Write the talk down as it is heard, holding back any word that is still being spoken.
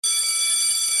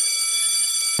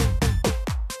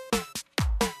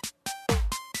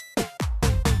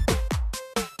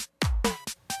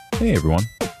Hey everyone,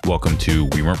 welcome to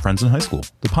We Weren't Friends in High School,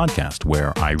 the podcast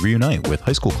where I reunite with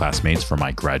high school classmates from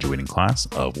my graduating class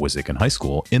of Wissahickon High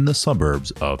School in the suburbs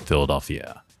of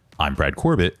Philadelphia. I'm Brad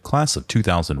Corbett, class of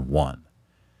 2001.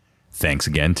 Thanks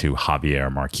again to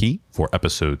Javier Marquis for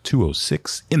episode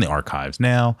 206 in the archives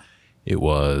now. It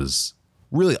was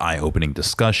really eye-opening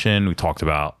discussion. We talked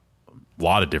about a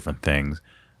lot of different things.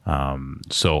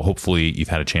 So hopefully you've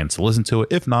had a chance to listen to it.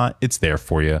 If not, it's there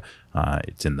for you.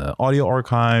 It's in the audio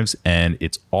archives, and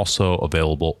it's also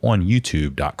available on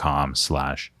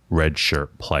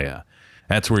youtube.com/redshirtplaya.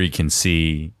 That's where you can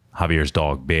see Javier's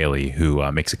dog Bailey,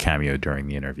 who makes a cameo during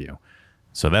the interview.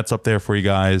 So that's up there for you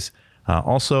guys.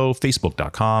 Also,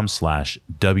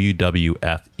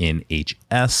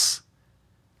 facebook.com/WWFNHS.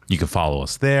 You can follow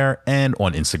us there, and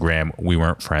on Instagram, We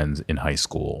Weren't Friends in High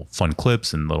School. Fun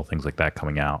clips and little things like that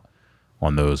coming out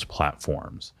on those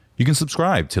platforms. You can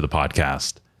subscribe to the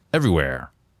podcast everywhere.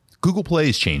 Google Play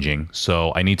is changing,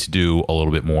 so I need to do a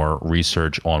little bit more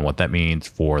research on what that means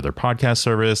for their podcast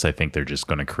service. I think they're just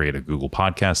going to create a Google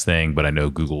Podcast thing, but I know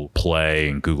Google Play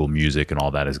and Google Music and all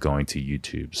that is going to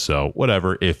YouTube. So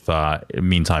whatever. If in the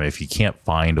meantime, if you can't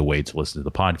find a way to listen to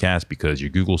the podcast because your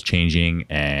Google's changing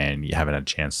and you haven't had a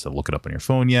chance to look it up on your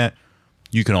phone yet,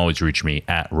 you can always reach me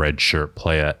at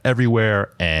RedShirtPlaya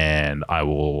everywhere, and I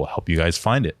will help you guys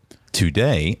find it.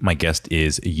 Today, my guest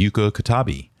is Yuka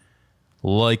Katabi.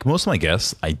 Like most of my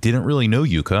guests, I didn't really know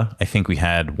Yuka. I think we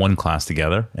had one class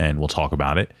together, and we'll talk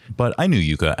about it. But I knew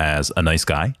Yuka as a nice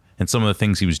guy, and some of the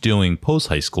things he was doing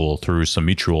post-high school through some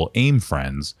mutual AIM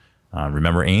friends.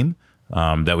 Remember AIM?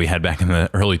 That we had back in the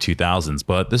early 2000s.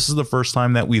 But this is the first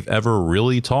time that we've ever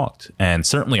really talked, and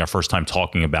certainly our first time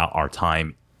talking about our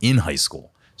time in high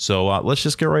school. So let's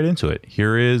just get right into it.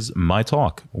 Here is my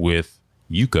talk with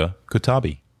Yuka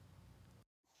Katabi.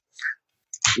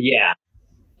 Yeah.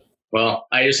 Well,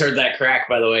 I just heard that crack,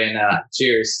 by the way, and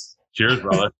cheers. Cheers,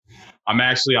 brother. I'm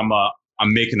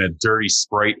making a dirty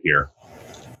Sprite here.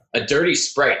 A dirty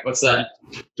Sprite? What's that?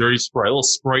 Dirty Sprite, a little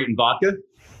Sprite and vodka.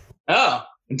 Oh,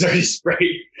 dirty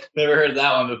Sprite. Never heard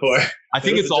that one before. I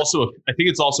think it's also a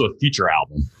future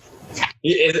album.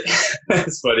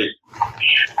 That's funny.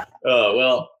 Oh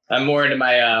well, I'm more into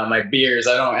my beers.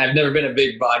 I've never been a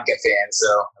big vodka fan, so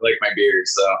I like my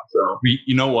beers. So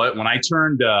you know what? When I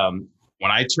turned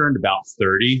about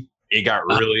 30, it got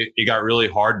really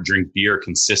hard to drink beer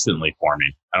consistently for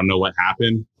me. I don't know what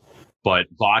happened, but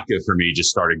vodka for me just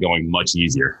started going much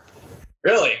easier.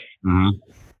 Really? Mm-hmm.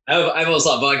 I've always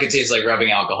thought vodka tastes like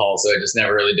rubbing alcohol, so it just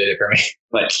never really did it for me.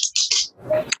 But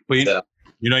you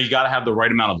got to have the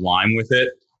right amount of lime with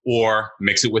it, or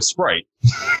mix it with Sprite.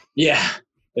 Yeah,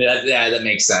 that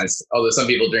makes sense. Although some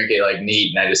people drink it like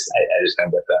neat, and I just don't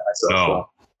get that myself. Oh, so.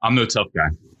 I'm no tough guy.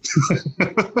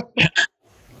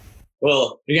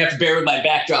 Well, you're gonna have to bear with my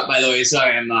backdrop, by the way.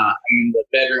 Sorry, I'm in the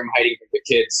bedroom hiding from the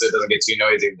kids, so it doesn't get too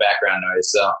noisy with background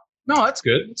noise. So no, that's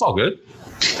good. It's all good.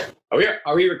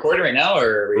 Are we recording right now,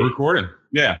 or we're recording?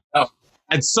 Yeah. Oh,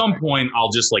 at some point, I'll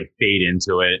just like fade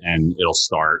into it, and it'll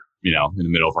start, in the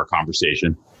middle of our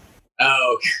conversation.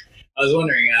 Oh, okay. I was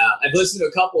wondering. I've listened to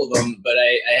a couple of them, but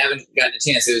I haven't gotten a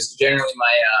chance. It was generally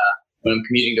my when I'm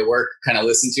commuting to work kind of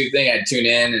listen to thing. I'd tune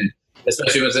in, and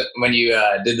especially when you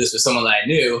did this with someone that I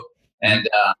knew. And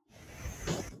I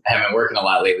haven't been working a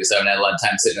lot lately, so I haven't had a lot of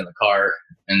time sitting in the car,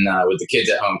 and with the kids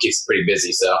at home keeps it pretty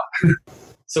busy. So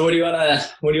what do you want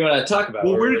to talk about?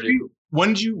 Well,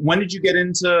 when did you get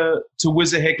into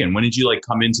Wissahickon? When did you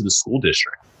come into the school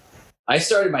district? I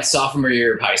started my sophomore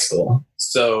year of high school.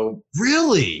 So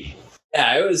really,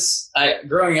 yeah,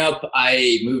 growing up.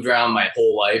 I moved around my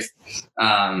whole life,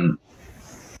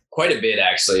 quite a bit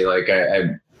actually.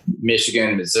 I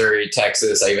Michigan, Missouri,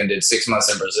 Texas. I even did 6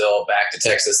 months in Brazil, back to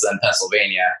Texas, then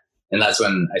Pennsylvania. And that's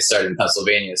when I started in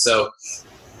Pennsylvania. So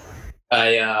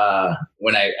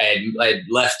when I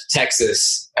left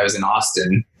Texas, I was in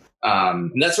Austin.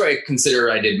 And that's where I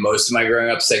consider I did most of my growing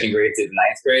up, 2nd grade through the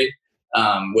 9th grade,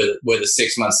 with a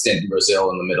 6-month stint in Brazil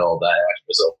in the middle of that. I went to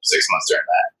Brazil for 6 months during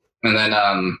that. And then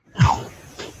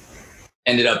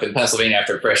ended up in Pennsylvania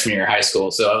after freshman year of high school.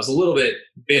 So I was a little bit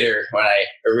bitter when I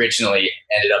originally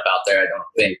ended up out there. I don't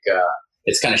think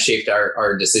it's kind of shaped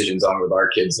our decisions on with our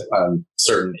kids at a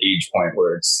certain age point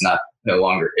where it's no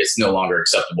longer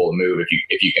acceptable to move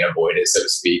if you can avoid it, so to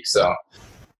speak. So,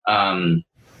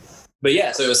 but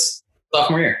yeah, so it was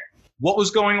sophomore year. What was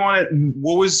going on?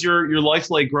 What was your life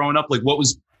like growing up? What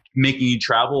was making you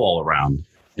travel all around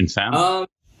in family?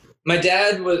 My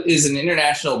dad is an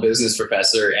international business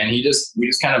professor, and we just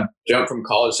kind of jumped from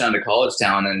college town to college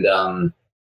town. And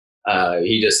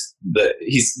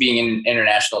he's being in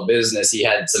international business. He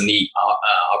had some neat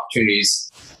opportunities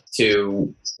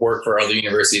to work for other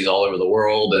universities all over the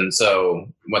world. And so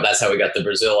that's how we got the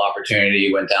Brazil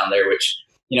opportunity, went down there, which,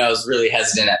 I was really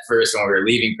hesitant at first when we were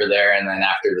leaving for there. And then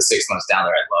after the 6 months down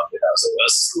there, I loved it. I was like, well,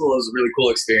 this is cool. It was a really cool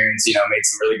experience, made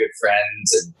some really good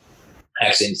friends, and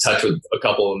actually in touch with a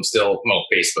couple of them still,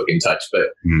 Facebook in touch,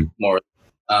 but more.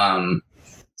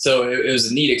 So it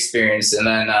was a neat experience. And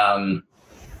then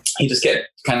he just kept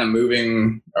kind of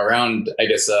moving around, I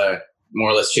guess, more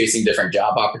or less chasing different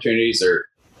job opportunities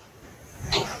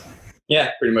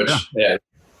pretty much. Yeah.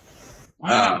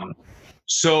 Wow.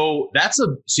 So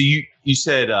you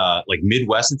said like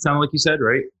Midwest, it sounded like you said,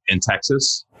 right? In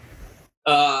Texas?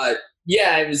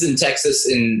 Yeah, I was in Texas,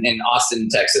 in Austin,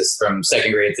 Texas, from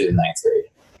 2nd grade through the 9th grade.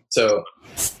 So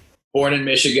born in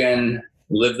Michigan,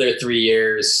 lived there 3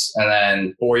 years, and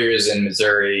then 4 years in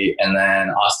Missouri, and then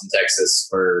Austin, Texas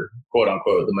for quote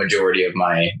unquote the majority of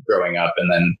my growing up,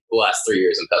 and then the last 3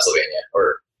 years in Pennsylvania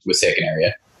or Wissahickon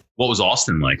area. What was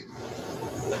Austin like?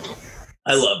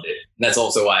 I loved it. That's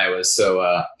also why I was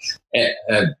so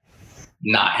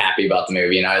not happy about the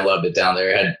movie. I loved it down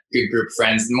there. I had a good group of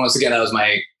friends. And once again, that was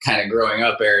my kind of growing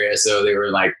up area. So they were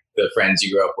like the friends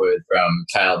you grew up with from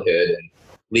childhood and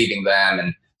leaving them.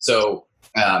 And so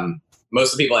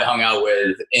most of the people I hung out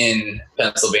with in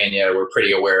Pennsylvania were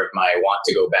pretty aware of my want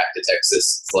to go back to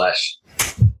Texas /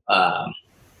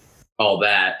 all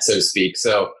that, so to speak.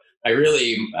 So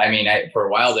for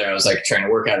a while there, I was like trying to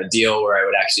work out a deal where I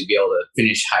would actually be able to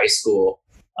finish high school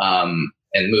and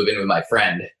move in with my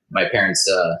friend. My parents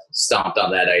stomped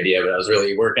on that idea, but I was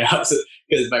really working out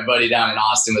because my buddy down in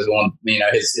Austin was one,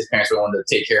 his parents were willing to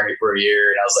take care of me for a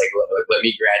year. And I was like, let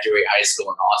me graduate high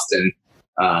school in Austin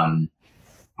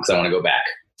because I want to go back.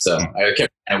 So I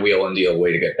kept trying to wheel and deal a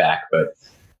way to get back, but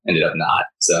ended up not.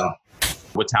 So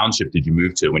what township did you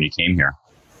move to when you came here?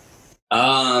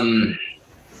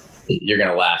 You're going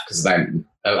to laugh because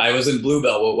I was in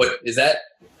Bluebell. What is that?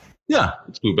 Yeah,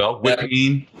 it's Bluebell.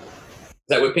 Whippane. Is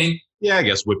that Whippane? Yeah, I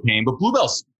guess Whippane, but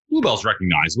Bluebell's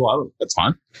recognizable. That's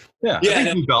fine. Yeah,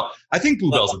 I think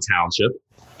Bluebell's a township.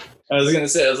 I was going to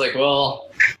say, I was like,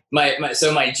 well,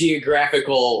 my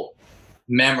geographical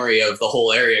memory of the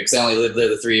whole area, because I only lived there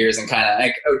the 3 years, and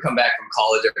I would come back from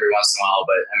college every once in a while,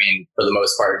 but for the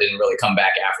most part, didn't really come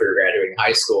back after graduating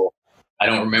high school. I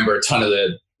don't remember a ton of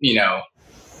the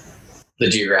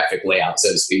geographic layout,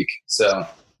 so to speak. So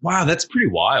wow, that's pretty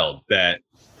wild that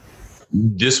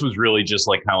this was really just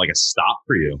like kind of like a stop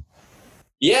for you.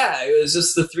 Yeah, it was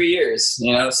just the 3 years,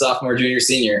 sophomore, junior,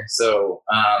 senior. So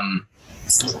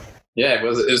it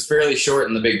was fairly short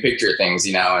in the big picture things,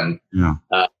 and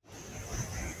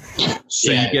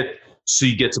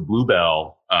you get to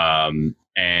Bluebell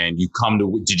and you come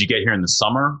to, did you get here in the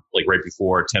summer, like right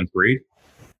before 10th grade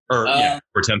or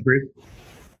for 10th grade?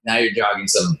 Now you're jogging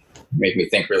make me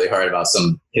think really hard about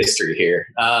some history here.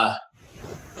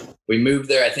 We moved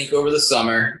there, I think, over the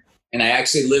summer, and I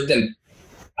actually lived in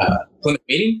Plymouth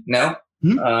Meeting. No,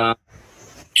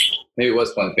 maybe it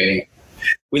was Plymouth Meeting.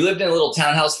 We lived in a little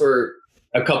townhouse for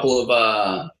a couple of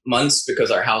months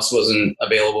because our house wasn't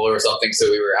available or something.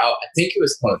 So we were out. I think it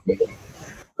was Plymouth Meeting.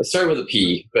 It started with a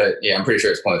P, but yeah, I'm pretty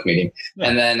sure it's Plymouth Meeting. Yeah.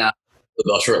 And then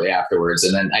shortly afterwards.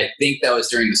 And then I think that was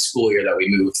during the school year that we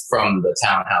moved from the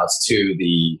townhouse to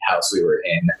the house we were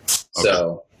in. Okay.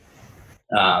 So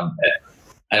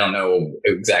I don't know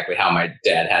exactly how my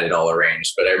dad had it all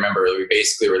arranged, but I remember we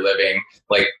basically were living,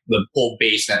 like the whole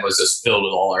basement was just filled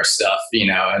with all our stuff,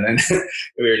 and then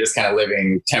we were just kind of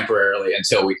living temporarily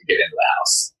until we could get into the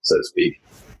house, so to speak.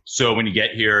 So when you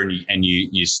get here and you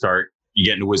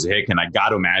get into Wissahickon, I got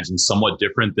to imagine somewhat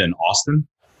different than Austin.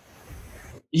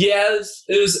 Yeah,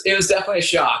 it was definitely a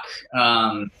shock.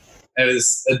 It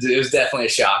was definitely a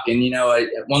shock. And,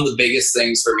 one of the biggest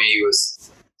things for me was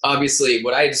obviously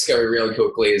what I discovered really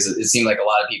quickly is it seemed like a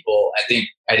lot of people, I think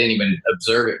I didn't even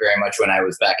observe it very much when I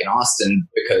was back in Austin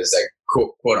because I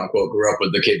quote unquote grew up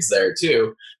with the kids there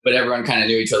too, but everyone kind of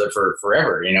knew each other for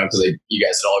forever, because you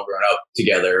guys had all grown up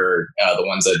together, the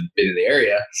ones that had been in the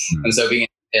area. Mm-hmm. And so being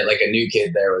like a new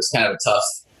kid there was kind of a tough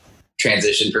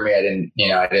transition for me. I didn't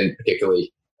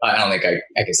particularly, I don't think I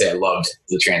can say I loved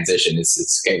the transition. It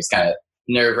was kind of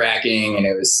nerve wracking, and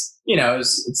it was,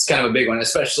 it's kind of a big one,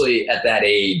 especially at that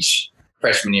age,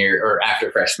 freshman year or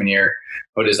after freshman year.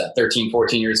 What is that? 13,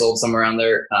 14 years old, somewhere around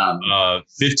there.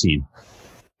 15.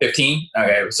 15.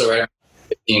 Okay. So right around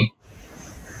 15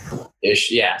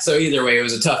 ish. Yeah. So either way, it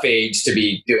was a tough age to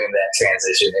be doing that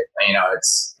transition.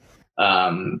 It's,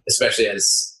 especially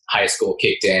as high school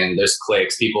kicked in, there's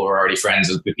cliques. People were already friends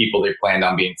with the people they planned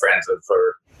on being friends with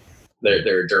for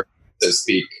their journey, so to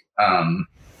speak.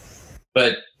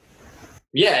 But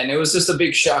Yeah, and it was just a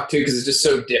big shock too because it's just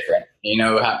so different.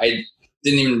 I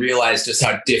didn't even realize just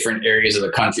how different areas of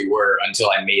the country were until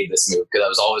I made this move because I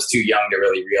was always too young to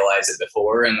really realize it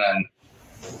before. And then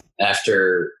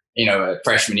after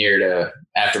freshman year,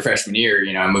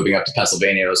 I'm moving up to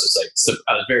Pennsylvania. I was just like,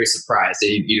 I was very surprised.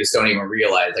 You just don't even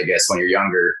realize, I guess, when you're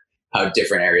younger, how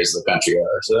different areas of the country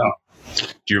are. So,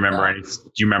 do you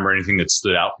remember anything that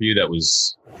stood out for you that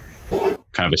was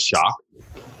kind of a shock?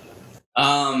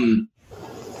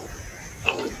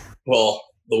 Well,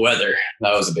 the weather,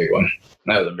 that was a big one.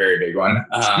 That was a very big one.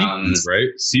 Seasons, right?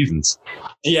 Seasons.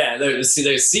 Yeah, there's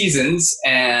seasons,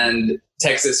 and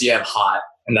Texas, you have hot,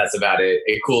 and that's about it.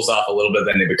 It cools off a little bit,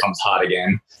 then it becomes hot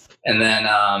again. And then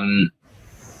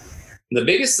the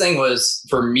biggest thing was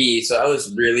for me, so I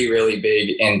was really, really big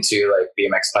into like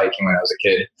BMX biking when I was a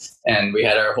kid. And we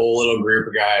had our whole little group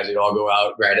of guys. We'd all go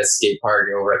out, ride a skate park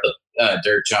over at the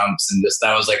dirt jumps. And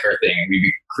that was like our thing. And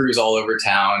we'd cruise all over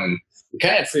town and we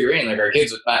kind of had free reign. Like our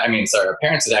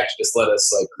parents had actually just let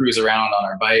us like cruise around on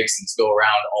our bikes and just go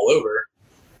around all over.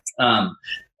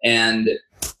 And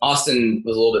Austin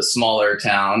was a little bit smaller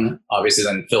town, obviously,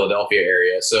 than Philadelphia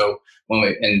area. So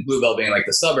and Bluebell being like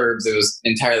the suburbs, it was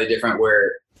entirely different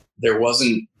where there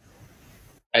wasn't,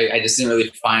 I just didn't really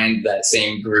find that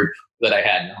same group that I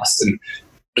had in Austin.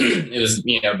 It was,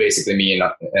 basically me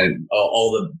and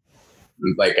all the,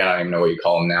 like, I don't even know what you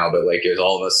call them now, but like it was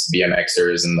all of us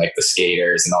BMXers and like the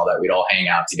skaters and all that. We'd all hang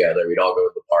out together. We'd all go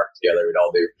to the park together. We'd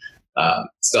all do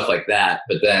stuff like that.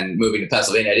 But then moving to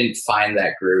Pennsylvania, I didn't find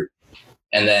that group.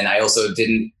 And then I also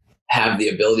didn't have the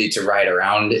ability to ride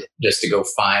around just to go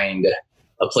find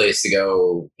a place to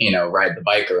go, ride the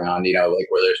bike around, like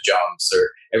where there's jumps or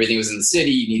everything was in the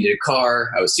city. You needed a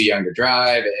car. I was too young to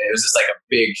drive. And it was just like a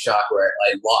big shock where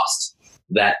I lost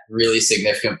that really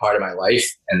significant part of my life.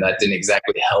 And that didn't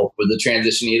exactly help with the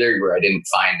transition either, where I didn't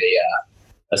find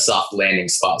a soft landing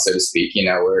spot, so to speak,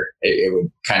 where it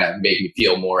would kind of make me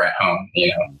feel more at home,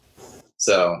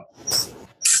 So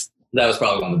that was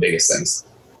probably one of the biggest things.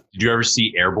 Did you ever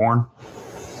see Airborne?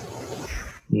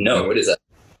 No, what is that?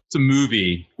 It's a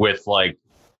movie with like,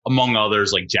 among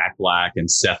others, like Jack Black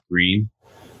and Seth Green.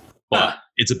 But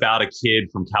it's about a kid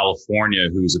from California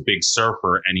who's a big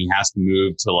surfer and he has to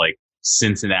move to like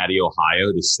Cincinnati,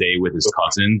 Ohio to stay with his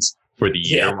cousins for the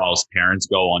year while his parents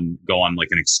go on like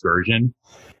an excursion.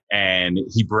 And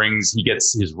he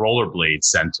gets his rollerblades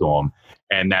sent to him.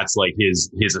 And that's like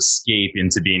his escape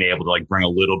into being able to like bring a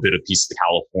little bit of peace to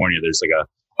California. There's like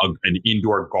an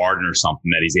indoor garden or something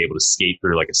that he's able to skate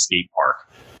through, like a skate park.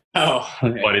 Oh,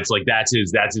 okay. But it's like that's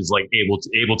his like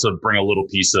able to bring a little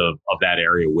piece of that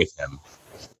area with him.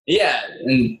 Yeah,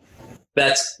 and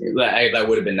that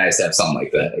would have been nice to have something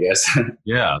like that, I guess.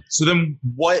 Yeah. So then,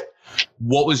 what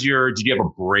was did you have a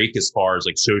break as far as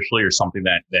like socially or something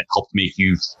that helped make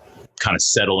you kind of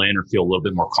settle in or feel a little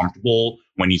bit more comfortable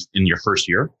when in your first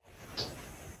year?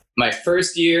 My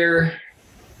first year.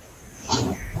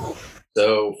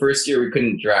 So first year we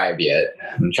couldn't drive yet.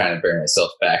 I'm trying to bring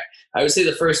myself back. I would say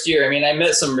the first year, I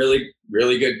met some really,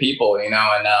 really good people, and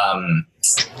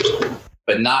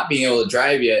but not being able to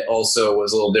drive yet also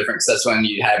was a little different because that's when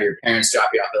you'd have your parents drop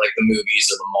you off at like the movies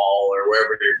or the mall or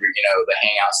wherever the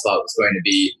hangout spot was going to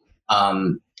be.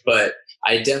 But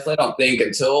I definitely don't think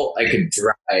until I could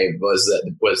drive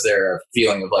was there a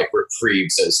feeling of like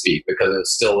reprieve, so to speak, because it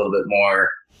was still a little bit more.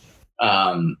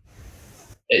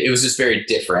 It was just very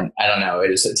different. I don't know.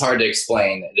 It's hard to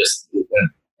explain.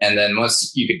 And then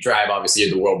once you could drive, obviously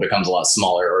the world becomes a lot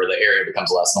smaller, or the area becomes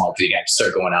a lot smaller because you can actually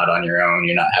start going out on your own.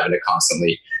 You're not having to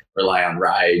constantly rely on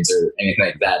rides or anything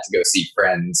like that to go see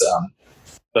friends.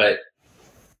 But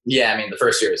yeah, the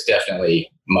first year was definitely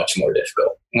much more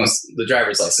difficult. Once the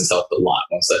driver's license helped a lot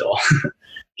once that all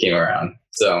came around.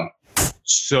 So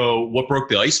what broke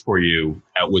the ice for you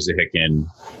at Wissahickon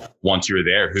once you were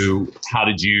there? How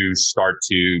did you start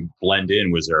to blend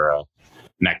in? Was there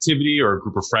an activity or a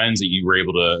group of friends that you were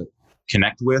able to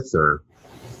connect with? Or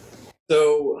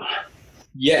so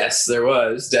yes, there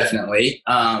was definitely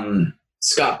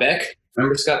Scott Beck.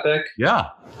 Remember Scott Beck? Yeah.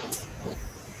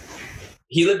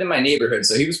 He lived in my neighborhood,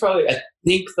 so he was probably, I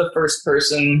think, the first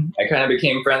person I kind of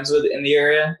became friends with in the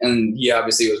area. And he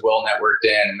obviously was well networked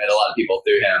in and met a lot of people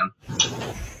through him.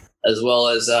 As well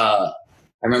as, I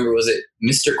remember, was it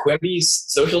Mr. Quimby's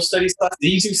social studies class? Did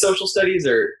he do social studies,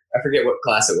 or I forget what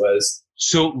class it was?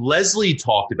 So Leslie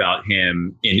talked about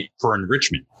him for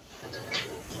enrichment.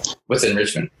 What's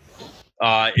enrichment?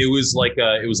 It was like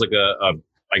a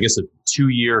I guess a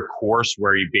 2-year course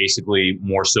where you basically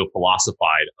more so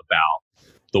philosophized about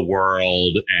the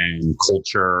world and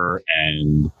culture,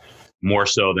 and more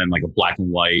so than like a black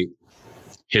and white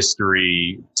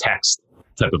history text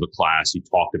type of a class. You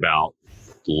talked about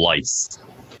life.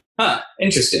 Huh.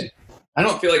 Interesting. I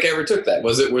don't feel like I ever took that.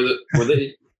 Were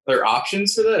there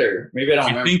options for that, or maybe I don't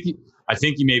remember? I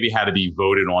think you maybe had to be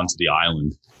voted onto the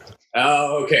island.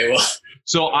 Oh, okay. Well,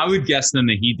 so I would guess then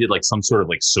that he did like some sort of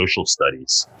like social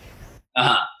studies.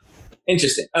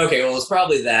 Interesting. Okay. Well, it's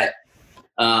probably that.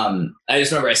 I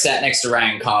just remember I sat next to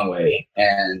Ryan Conway,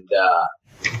 and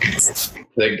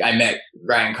I met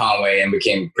Ryan Conway and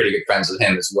became pretty good friends with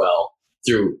him as well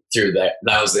through that.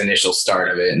 That was the initial start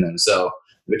of it, and then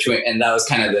that was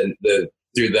kind of the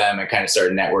through them I kind of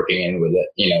started networking in with it,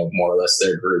 more or less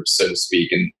their groups, so to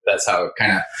speak, and that's how it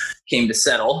kind of came to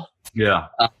settle. Yeah.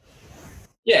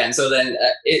 Yeah, and so then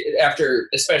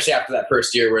especially after that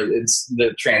first year where it's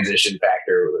the transition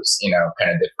factor was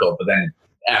kind of difficult, but then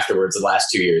afterwards the last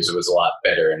 2 years it was a lot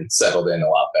better and settled in a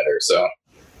lot better.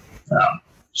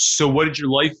 So what did your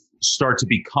life start to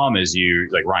become as you,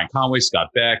 like Ryan Conway, Scott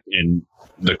Beck, and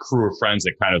the crew of friends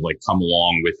that kind of like come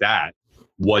along with that?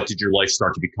 What did your life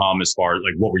start to become as far as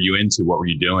like, what were you into? What were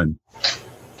you doing?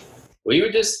 We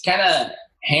would just kind of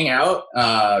hang out.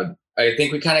 I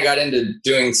think we kind of got into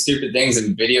doing stupid things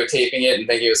and videotaping it and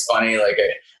thinking it was funny. Like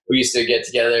we used to get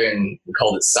together and we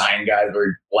called it Sign Guys, where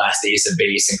we'd blast Ace of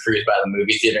Base and cruise by the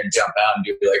movie theater and jump out and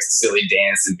do like a silly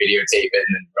dance and videotape it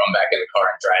and then run back in the car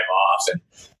and drive off and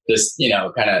just,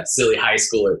 kind of silly high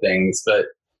schooler things. But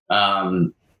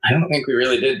I don't think we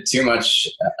really did too much.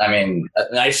 I mean,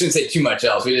 I shouldn't say too much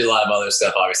else. We did a lot of other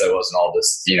stuff. Obviously, it wasn't all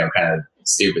just, kind of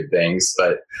stupid things.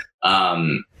 But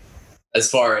as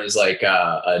far as like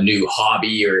a new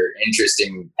hobby or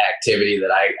interesting activity that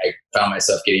I found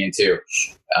myself getting into,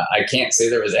 I can't say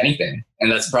there was anything.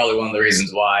 And that's probably one of the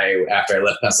reasons why after I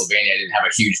left Pennsylvania, I didn't have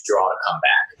a huge draw to come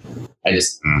back.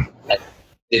 I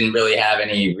didn't really have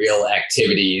any real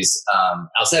activities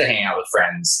outside of hanging out with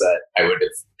friends that I would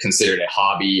have considered a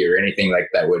hobby or anything like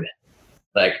that would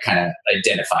like kind of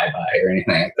identify by or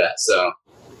anything like that. So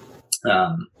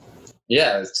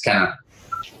it's kind of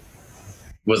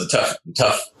was a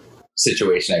tough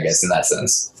situation, I guess, in that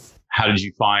sense. How did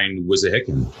you find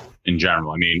Wissahickon in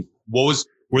general? I mean,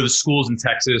 were the schools in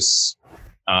Texas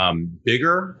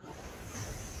bigger?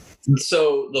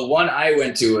 So the one I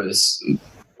went to was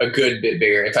a good bit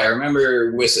bigger. If I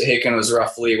remember, Wissahickon was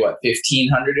roughly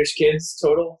 1,500-ish kids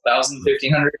total, 1,000,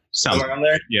 1,500, somewhere around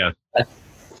there. Yeah.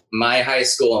 My high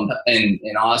school in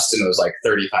Austin was like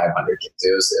 3,500 kids.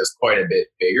 It was quite a bit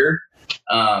bigger,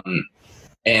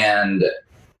 and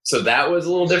so that was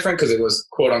a little different because it was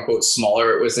quote unquote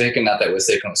smaller at Wissahickon. Not that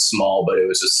Wissahickon was small, but it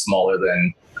was just smaller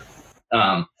than.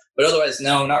 But otherwise,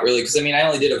 no, not really. Because I mean, I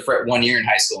only did 1 year in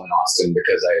high school in Austin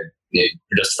because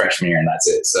just freshman year and that's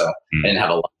it. So I didn't have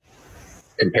a lot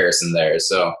of comparison there.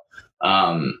 So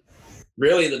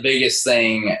really the biggest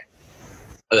thing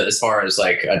as far as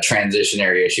like a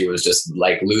transitionary issue was just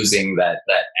like losing that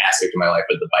aspect of my life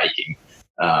with the biking.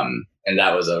 And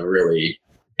that was a really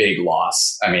big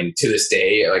loss. I mean, to this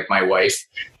day, like my wife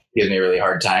gives me a really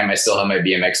hard time. I still have my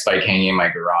BMX bike hanging in my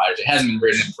garage. It hasn't been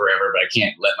ridden in forever, but I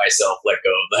can't let myself let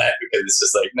go of that because it's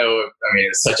just like, no, I mean,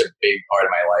 it's such a big part of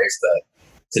my life that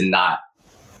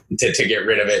to get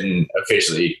rid of it and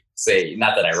officially say,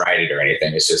 not that I ride it or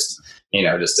anything. It's just,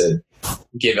 just to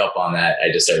give up on that. I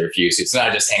refuse. It's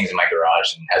not just hangs in my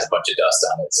garage and has a bunch of dust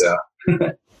on it. So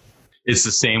it's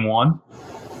the same one.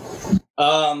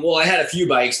 Well, I had a few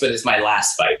bikes, but it's my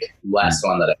last bike, last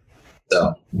one that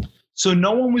So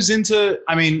no one was into,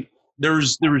 I mean, there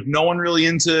was no one really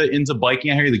into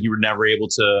biking out here. Like you were never able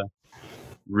to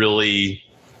really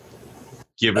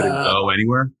give it a go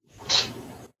anywhere.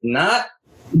 Not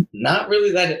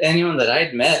really that anyone that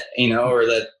I'd met, or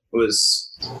that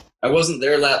I wasn't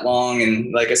there that long.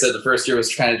 And like I said, the first year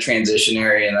was kind of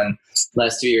transitionary. And then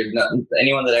last 2 years,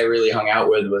 anyone that I really hung out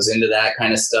with was into that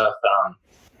kind of stuff.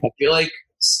 I feel like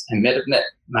I might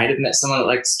have met someone that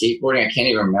liked skateboarding. I can't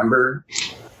even remember.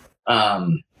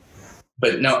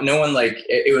 But no one like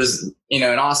it was, in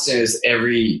Austin is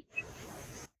every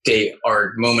day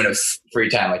or moment of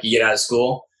free time. Like you get out of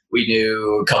school, we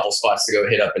knew a couple spots to go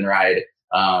hit up and ride.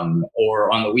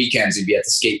 Or on the weekends, you'd be at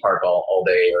the skate park all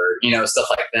day or, stuff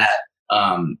like that.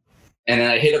 And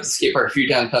then I hit up the skate park a few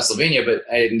times in Pennsylvania, but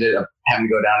I ended up having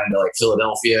to go down into like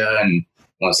Philadelphia. And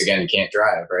once again, you can't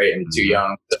drive, right? I'm too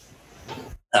young. So,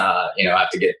 I have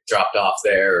to get dropped off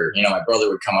there or, my brother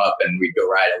would come up and we'd go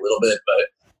ride a little bit, but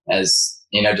as,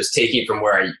 just taking it from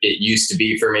where it used to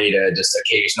be for me to just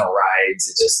occasional rides,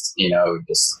 it just,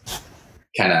 just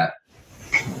kind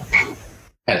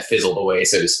of fizzled away,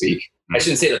 so to speak. I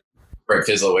shouldn't say that it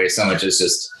fizzled away so much as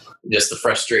just the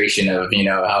frustration of,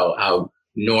 how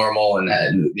normal and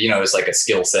it's like a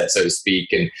skill set, so to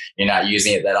speak, and you're not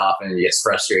using it that often, and it gets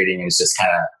frustrating, and it's just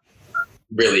kind of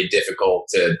really difficult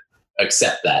to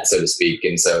accept that, so to speak.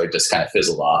 And so it just kind of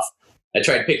fizzled off. I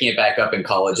tried picking it back up in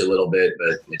college a little bit,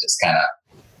 but it just kind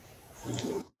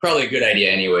of probably a good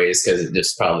idea anyways, because it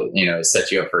just probably, it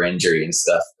sets you up for injury and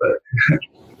stuff. But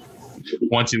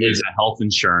once you lose that health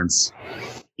insurance.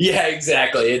 Yeah,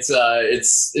 exactly. It's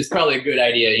probably a good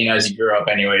idea, as you grow up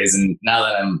anyways. And now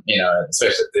that I'm,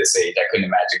 especially at this age, I couldn't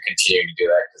imagine continuing to do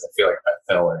that, because I feel like if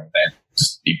I fell or anything, I'd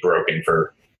just be broken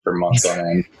for months on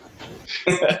end.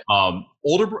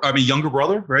 Younger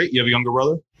brother, right? You have a younger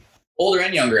brother? Older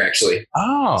and younger, actually.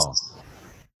 Oh.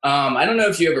 I don't know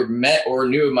if you ever met or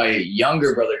knew of my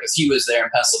younger brother, because he was there in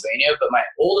Pennsylvania, but my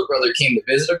older brother came to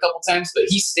visit a couple times, but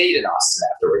he stayed in Austin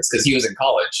afterwards because he was in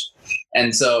college.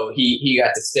 And so he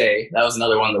got to stay. That was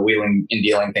another one of the wheeling and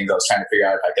dealing things I was trying to figure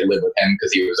out if I could live with him,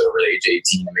 because he was over the age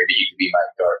 18 and maybe he could be my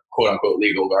quote unquote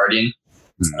legal guardian.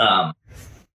 So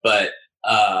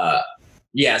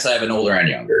I have an older and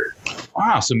younger.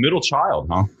 Wow. So middle child,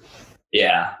 huh?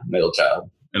 Yeah. Middle child.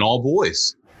 And all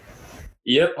boys.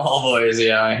 Yep. All boys.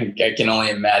 Yeah. I can only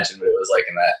imagine what it was like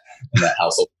in that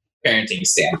household parenting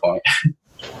standpoint.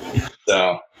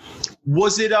 So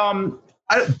was it, I don't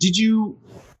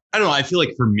know. I feel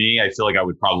like for me, I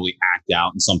would probably act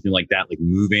out in something like that, like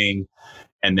moving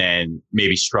and then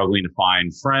maybe struggling to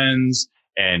find friends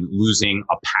and losing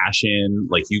a passion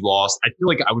like you lost. I feel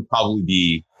like I would probably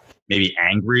be maybe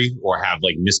angry or have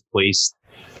like misplaced,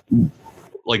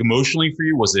 like emotionally for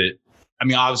you. Was it,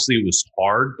 obviously it was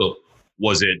hard, but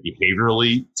was it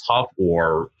behaviorally tough,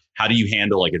 or how do you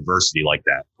handle like adversity like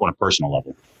that on a personal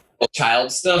level?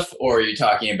 Child stuff, or are you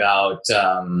talking about,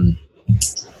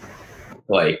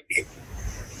 like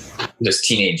just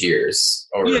teenage years?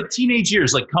 Or teenage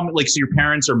years, like so your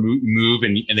parents are move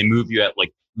and they move you at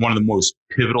like one of the most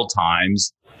pivotal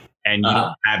times, and you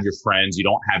don't have your friends, you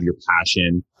don't have your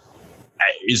passion.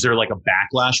 Is there like a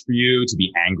backlash for you to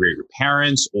be angry at your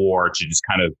parents, or to just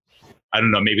kind of, I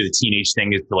don't know, maybe the teenage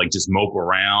thing is to like just mope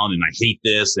around and I hate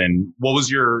this? And what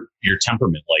was your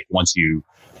temperament like once you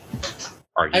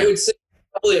argued? I would say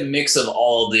probably a mix of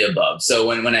all of the above. So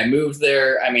when I moved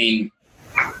there, I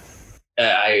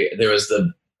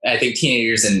think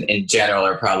teenagers in general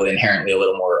are probably inherently a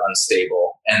little more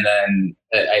unstable. And then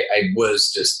I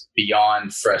was just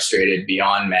beyond frustrated,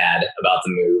 beyond mad about the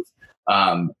move.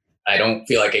 I don't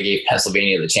feel like I gave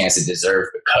Pennsylvania the chance it deserved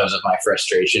because of my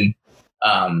frustration.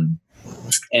 And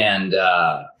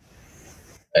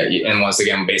once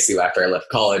again, basically after I left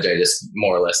college, I just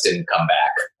more or less didn't come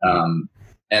back.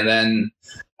 And then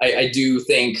I do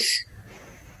think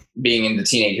being in the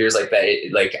teenage years like that,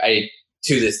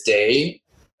 to this day,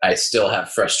 I still have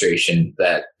frustration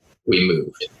that we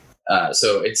moved.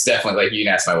 So it's definitely like, you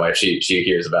can ask my wife, she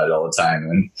hears about it all the time,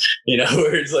 and,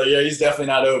 where it's like, yeah, he's definitely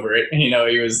not over it. He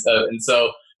was, and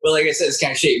so, but like I said, it's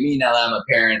kind of shaped me now that I'm a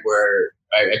parent, where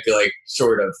I feel like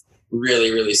short of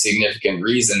really, really significant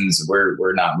reasons,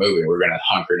 we're not moving. We're going to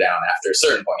hunker down after a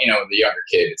certain point. With the younger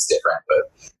kid, it's different,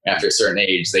 but after a certain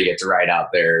age, they get to ride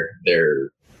out their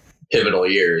pivotal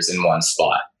years in one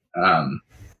spot.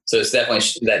 So it's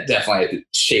definitely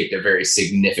shaped a very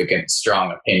significant,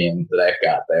 strong opinion that I've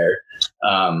got there.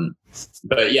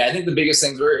 But yeah, I think the biggest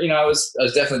things were, I was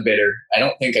definitely bitter. I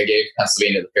don't think I gave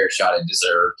Pennsylvania the fair shot it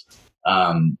deserved,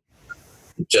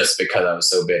 just because I was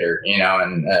so bitter,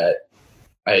 and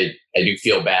I do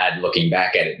feel bad looking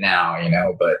back at it now,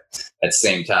 but at the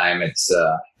same time, it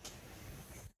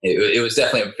was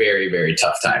definitely a very, very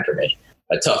tough time for me.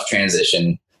 A tough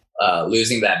transition.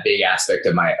 Losing that big aspect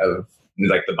of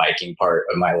like the biking part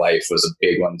of my life was a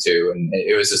big one too. And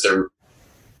it was just a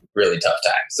really tough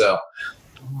time. So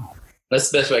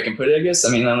that's the best way I can put it, I guess.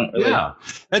 I don't really... Yeah,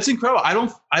 that's incredible. I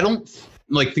don't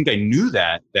think I knew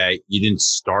that you didn't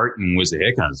start and was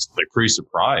ahead. I was like pretty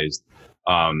surprised.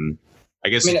 I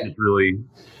guess it just really,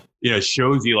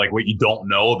 shows you like what you don't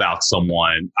know about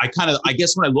someone. I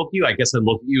guess when I look at you,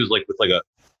 as like with like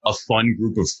a fun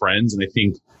group of friends. And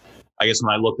I guess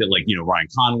when I looked at like, Ryan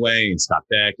Conway and Scott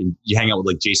Beck, and you hang out with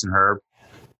like Jason Herb.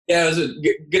 Yeah, I was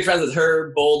good friends with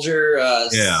Herb, Bolger,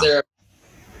 Sarah.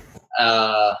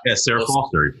 Sarah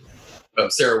Foster.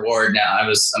 Sarah Ward now.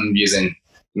 I'm using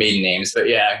maiden names, but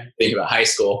yeah, think about high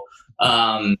school.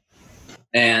 And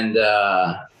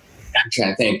I'm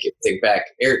trying to think back.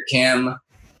 Eric Kim.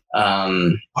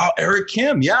 Eric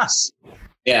Kim, yes.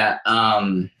 Yeah.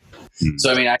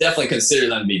 So, I definitely consider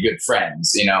them to be good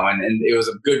friends, and it was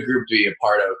a good group to be a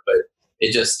part of, but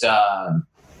it just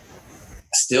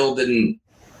still didn't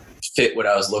fit what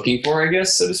I was looking for, I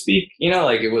guess, so to speak.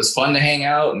 Like it was fun to hang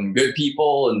out and good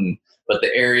people, but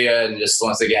the area and just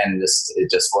once again, it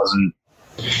just wasn't.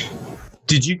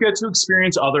 Did you get to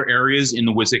experience other areas in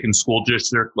the Wissahickon school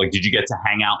district? Like, did you get to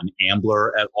hang out in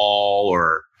Ambler at all,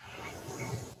 or?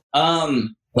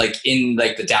 Like in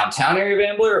like the downtown area of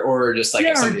Ambler, or just like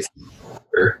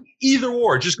either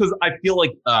or, just because I feel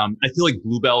like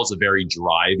Bluebell is a very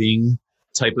driving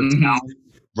type of town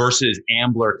versus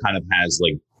Ambler kind of has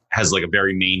like a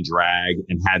very main drag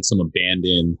and had some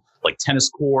abandoned like tennis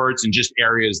courts and just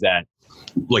areas that,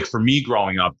 like for me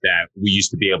growing up, that we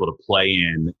used to be able to play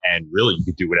in, and really you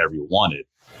could do whatever you wanted.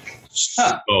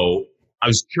 So I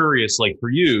was curious, like for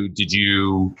you, did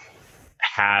you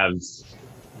have?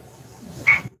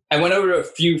 I went over to a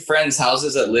few friends'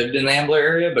 houses that lived in the Ambler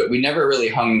area, but we never really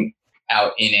hung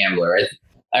out in Ambler.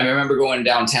 I remember going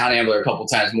downtown Ambler a couple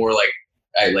times. More like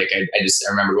I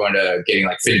remember going to getting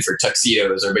like fitted for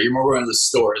tuxedos, but you're more going to the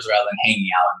stores rather than hanging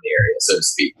out in the area, so to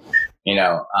speak.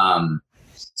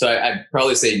 So I'd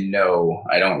probably say no.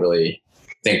 I don't really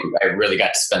think I really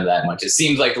got to spend that much. It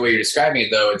seems like the way you're describing it,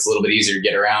 though, it's a little bit easier to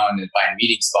get around and find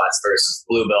meeting spots versus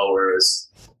Bluebell, where it was.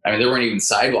 I mean, there weren't even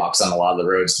sidewalks on a lot of the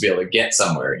roads to be able to get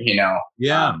somewhere,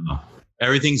 Yeah.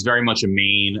 Everything's very much a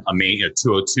main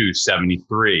 202,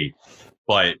 73,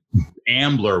 but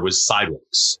Ambler was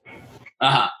sidewalks.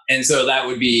 And so that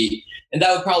would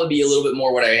probably be a little bit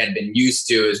more what I had been used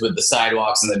to, is with the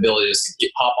sidewalks and the ability just to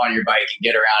hop on your bike and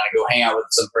get around and go hang out with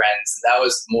some friends. That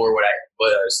was more what I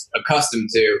was accustomed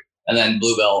to. And then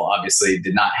Bluebell obviously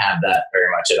did not have that very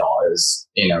much at all. It was,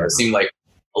 it seemed like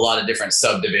a lot of different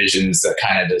subdivisions that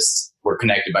kind of just were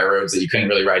connected by roads that you couldn't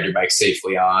really ride your bike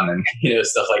safely on, and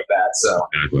stuff like that. So,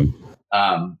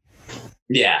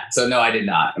 yeah. So no, I did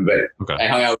not. But I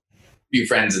hung out with a few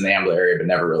friends in the Ambler area, but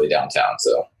never really downtown.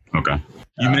 So okay.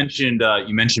 You mentioned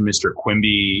Mr.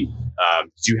 Quimby.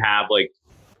 Did you have like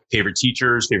favorite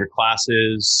teachers, favorite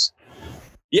classes?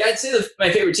 Yeah, I'd say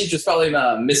my favorite teacher was probably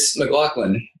Miss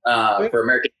McLaughlin for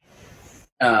American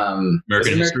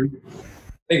history.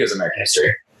 I think it was American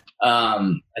history.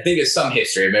 I think it's some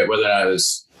history, but whether or not it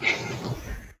was,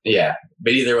 yeah.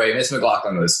 But either way, Miss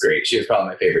McLaughlin was great. She was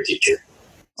probably my favorite teacher.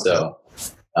 So,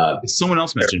 someone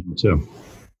else mentioned her too.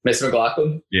 Miss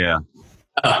McLaughlin. Yeah.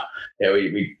 Yeah,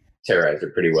 we terrorized her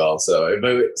pretty well. So,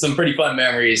 but some pretty fun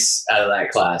memories out of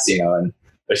that class,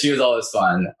 but she was always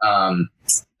fun.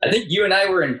 I think you and I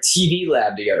were in TV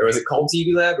lab together. Was it called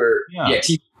TV lab or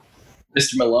TV?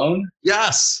 Mr. Malone?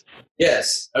 Yes.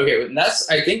 Yes. Okay. And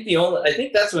I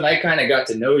think that's when I kind of got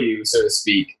to know you, so to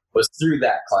speak, was through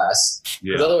that class.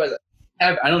 Because otherwise,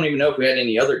 I don't even know if we had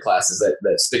any other classes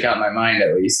that stick out in my mind,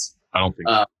 at least. I don't think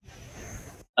so.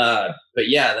 But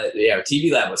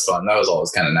TV lab was fun. That was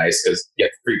always kind of nice because you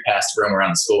get free pass to roam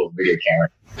around the school with a video camera.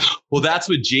 Well, that's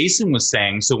what Jason was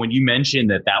saying. So when you mentioned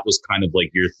that was kind of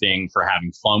like your thing for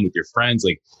having fun with your friends,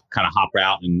 like kind of hop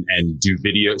out and do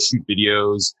shoot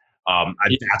videos.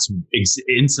 That's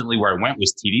instantly where I went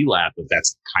was TV lab, but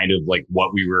that's kind of like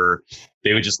what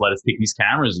they would just let us take these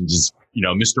cameras and just,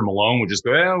 Mr. Malone would just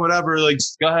go, whatever, like,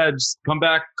 just go ahead, just come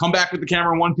back with the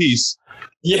camera in one piece.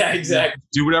 Yeah, exactly.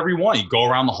 Do whatever you want. You go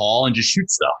around the hall and just shoot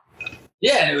stuff.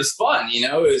 Yeah. And it was fun,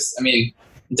 it was,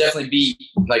 definitely be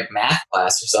like math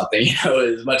class or something,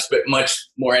 it was much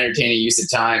more entertaining use of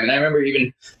time. And I remember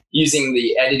even using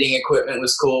the editing equipment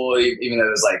was cool, even though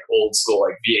it was like old school,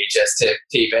 like VHS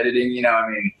tape editing,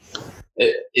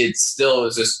 it still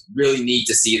was just really neat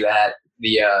to see that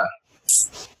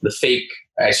the fake,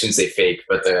 I shouldn't say fake,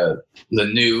 but the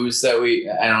news that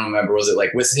I don't remember, was it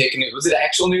like Wissahickon? Was it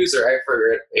actual news, or I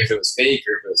forget if it was fake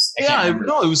or if it was,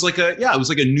 it was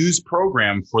like a news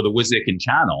program for the Wissahickon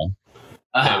channel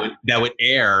that would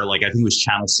air, like, I think it was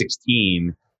channel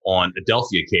 16 on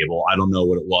Adelphia cable. I don't know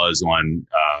what it was on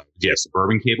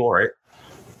suburban cable, right?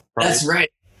 Probably. That's right.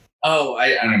 Oh,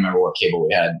 I don't remember what cable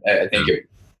we had. I think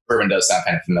Urban does sound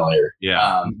kind of familiar.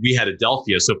 Yeah, we had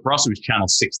Adelphia, so for us it was channel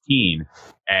 16,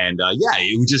 and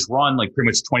it would just run like pretty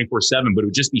much 24/7, but it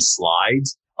would just be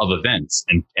slides of events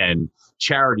and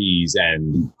charities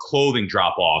and clothing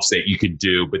drop-offs that you could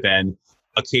do. But then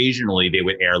occasionally they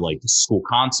would air like school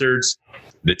concerts,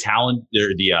 the talent,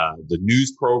 the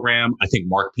news program. I think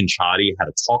Mark Pinchatti had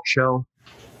a talk show.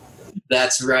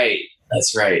 That's right.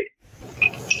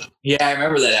 Yeah, I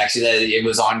remember that actually. That it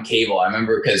was on cable. I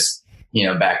remember because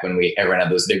back when everyone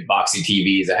had those big boxy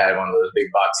TVs. I had one of those big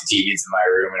boxy TVs in my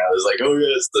room, and I was like, oh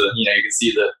yes, you can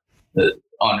see the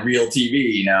on real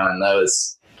TV, and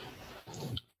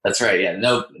that's right. Yeah,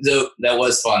 no, that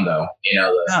was fun though.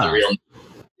 The real.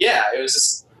 Yeah, it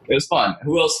was fun.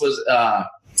 Who else was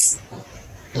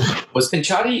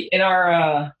Pinchatti in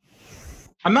our?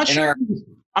 I'm not sure.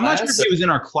 I'm not sure if he was in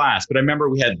our class, but I remember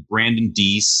we had Brandon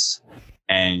Deese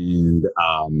and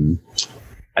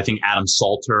I think Adam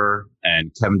Salter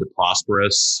and Kevin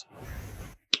DeProsperous.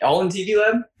 All in TV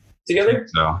Lab together?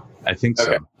 I think so.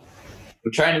 Okay.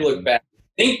 I'm trying to look back.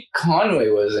 I think Conway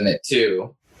was in it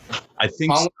too. I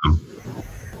think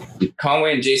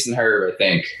Conway and Jason Herb, I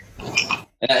think.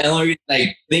 And the only reason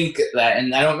I think that,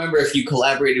 and I don't remember if you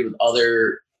collaborated with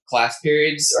other class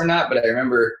periods or not, but I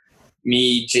remember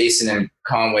me, Jason, and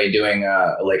Conway doing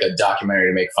a documentary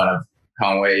to make fun of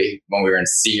Conway when we were in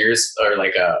seniors, or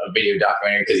like a video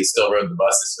documentary because he still rode the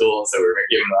bus to school, so we were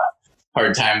giving him a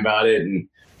hard time about it. And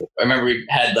I remember we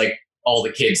had like all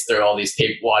the kids throw all these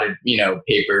wadded,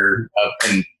 paper up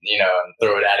and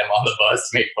throw it at him on the bus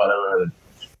to make fun of him.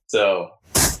 So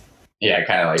yeah,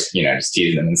 kind of like just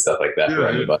teasing them and stuff like that.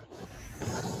 Yeah.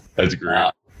 That's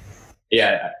great.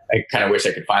 Yeah, I kind of wish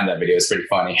I could find that video. It's pretty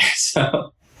funny.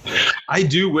 So I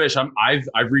do wish I've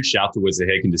reached out to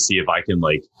Wissahickon to see if I can,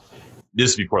 like,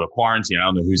 this is before the quarantine. I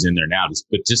don't know who's in there now,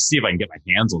 but just see if I can get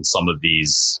my hands on some of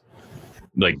these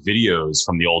like videos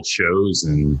from the old shows,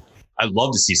 and I'd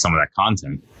love to see some of that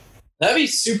content. That'd be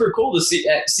super cool to see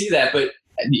that. But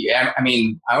I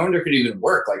mean, I wonder if it even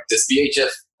work. Like, does VHS,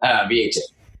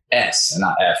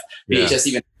 not F, VHS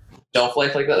even shelf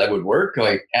life like that? That would work.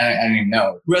 Like, I don't even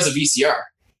know who has a VCR.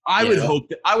 I would hope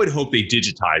they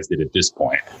digitized it at this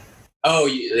point. Oh,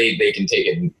 they can take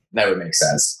it. That would make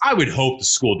sense. I would hope the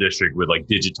school district would like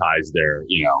digitize their,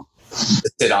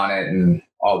 sit on it and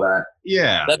all that.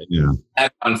 Yeah.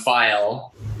 Have on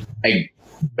file.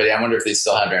 But I wonder if they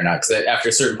still have it or not. Because after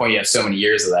a certain point, you have so many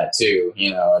years of that too.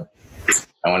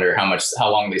 I wonder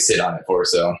how long they sit on it for.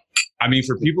 So, I mean,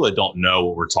 for people that don't know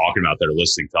what we're talking about that are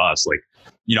listening to us, like,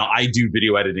 I do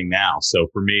video editing now. So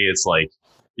for me, it's like,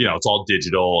 it's all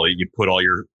digital. You put all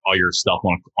your stuff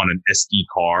on an SD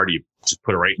card. You just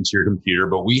put it right into your computer.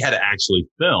 But we had to actually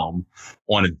film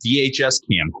on a VHS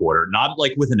camcorder, not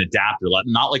like with an adapter,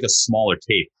 not like a smaller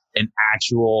tape, an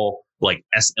actual like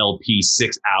SLP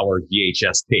 6-hour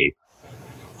VHS tape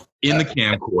in the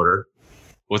camcorder.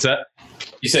 What's that?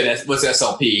 You said what's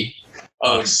SLP?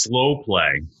 Oh, slow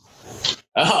play.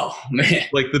 Oh man!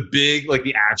 Like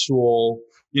the actual.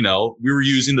 We were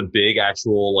using the big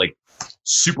actual like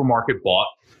supermarket bought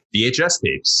VHS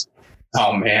tapes.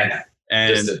 Oh man!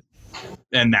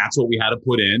 And that's what we had to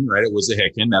put in, right? It was a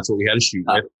Wissahickon. That's what we had to shoot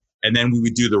with. And then we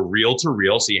would do the reel to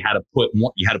reel. So you had to put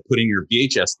in your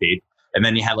VHS tape, and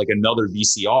then you had like another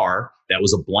VCR that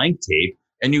was a blank tape,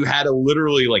 and you had to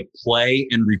literally like play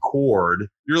and record.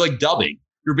 You're like dubbing.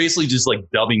 You're basically just like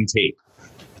dubbing tape.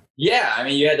 Yeah, I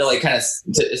mean, you had to like kind of,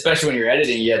 especially when you're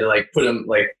editing, you had to like put them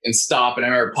like and stop. And I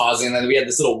remember pausing, and then we had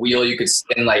this little wheel you could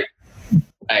spin, like,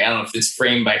 I don't know if it's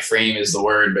frame by frame is the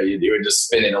word, but you would just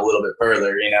spin it a little bit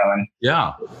further, and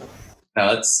yeah.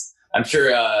 No, I'm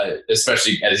sure,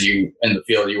 especially as you in the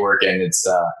field you work in, it's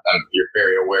you're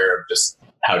very aware of just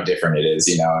how different it is,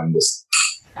 and just.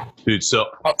 Dude, so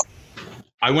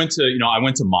I went to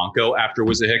Monco after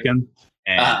Wissahickon,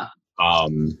 and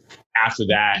after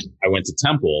that I went to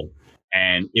Temple,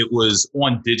 and it was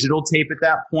on digital tape at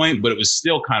that point, but it was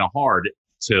still kind of hard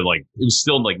to like. It was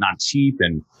still like not cheap,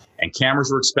 and cameras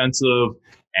were expensive,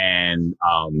 and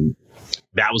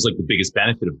that was like the biggest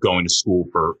benefit of going to school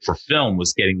for film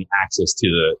was getting access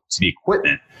to the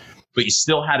equipment. But you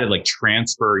still had to like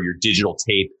transfer your digital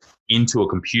tape into a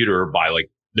computer by like,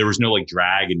 there was no like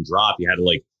drag and drop. You had to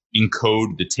like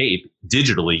encode the tape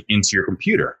digitally into your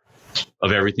computer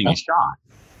of everything you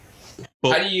shot.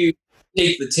 But how do you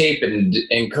take the tape and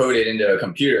encode it into a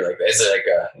computer? Like, is it like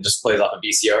it just plays off a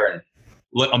VCR and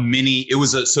a mini? It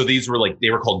was so these were like, they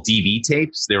were called DV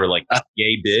tapes. They were like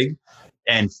yay big.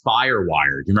 And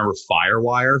FireWire. Do you remember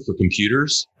FireWire for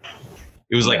computers?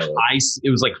 It was like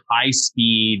high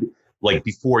speed, like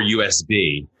before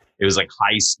USB. It was like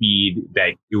high speed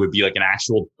that it would be like an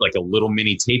actual, like a little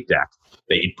mini tape deck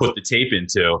that you'd put the tape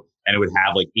into, and it would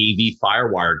have like AV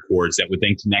FireWire cords that would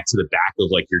then connect to the back of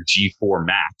like your G4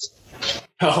 Mac.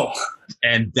 Oh,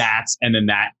 and then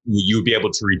you would be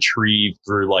able to retrieve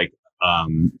through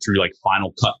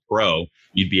Final Cut Pro.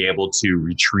 You'd be able to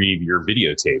retrieve your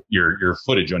videotape, your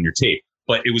footage on your tape,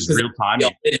 but it was real time.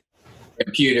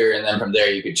 Computer, and then from there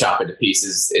you could chop it to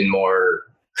pieces in more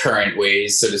current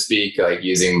ways, so to speak, like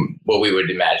using what we would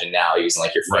imagine now, using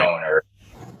like your phone or.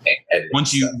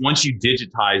 Once you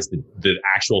digitize the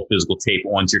actual physical tape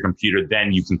onto your computer,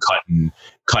 then you can cut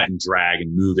and drag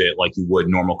and move it like you would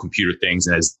normal computer things,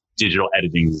 and as digital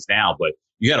editing is now. But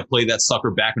you got to play that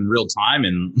sucker back in real time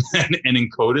and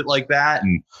encode it like that.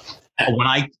 And when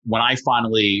I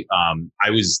finally I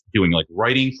was doing like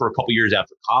writing for a couple years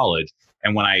after college,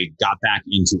 and when I got back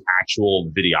into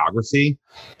actual videography,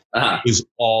 it was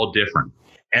all different.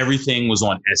 everything was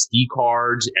on SD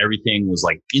cards. Everything was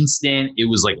like instant. It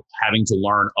was like having to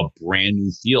learn a brand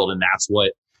new field. And that's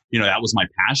what, that was my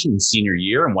passion in senior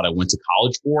year and what I went to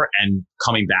college for. And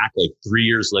coming back like 3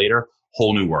 years later,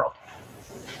 whole new world.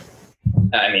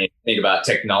 I mean, think about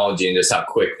technology and just how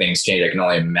quick things change. I can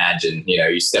only imagine,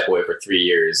 you step away for 3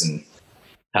 years and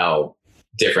how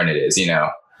different it is,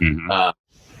 Mm-hmm.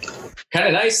 Kind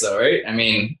of nice though, right? I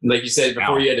mean, like you said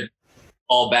before, you had to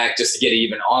fall back just to get it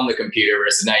even on the computer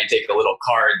versus now you take a little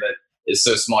card that is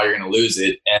so small you're going to lose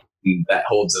it and that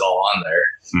holds it all on there.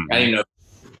 Mm-hmm. I don't even know if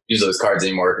you use those cards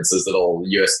anymore, if it's those little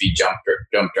USB jump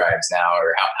drives now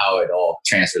or how it all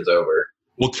transfers over.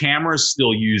 Well, cameras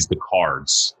still use the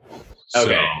cards.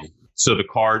 Okay. So the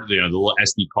card, the little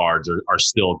SD cards are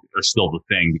still the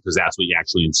thing because that's what you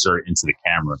actually insert into the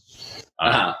camera.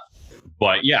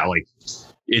 But yeah, like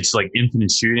it's like infinite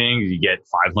shooting. You get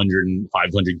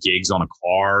 500 gigs on a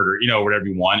card or, whatever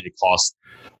you want. It costs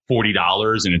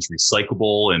 $40 and it's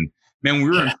recyclable. And man,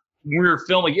 when we were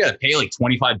filming, pay like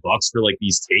 $25 for like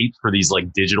these tapes, for these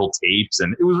like digital tapes.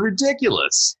 And it was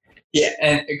ridiculous. Yeah.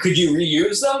 And could you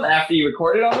reuse them after you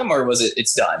recorded on them or was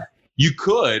it's done? You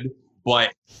could,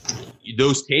 but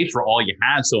those tapes were all you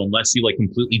had. So unless you like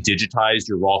completely digitized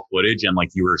your raw footage and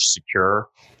like you were secure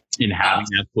in having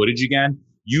that footage again,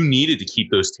 you needed to keep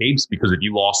those tapes because if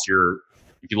you lost your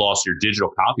digital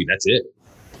copy, that's it.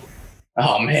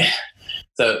 Oh man.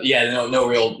 So yeah, no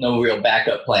real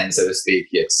backup plan, so to speak.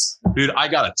 Dude, I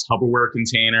got a Tupperware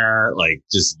container, like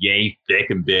just yay thick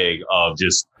and big of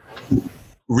just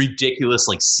ridiculous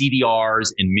like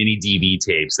CDRs and mini DV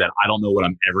tapes that I don't know what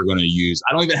I'm ever going to use.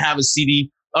 I don't even have a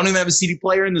CD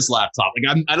player in this laptop.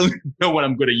 Like I don't even know what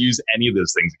I'm going to use any of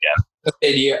those things again.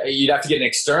 You'd have to get an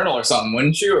external or something,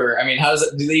 wouldn't you? Or I mean,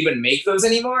 do they even make those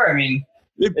anymore? I mean,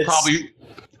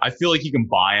 I feel like you can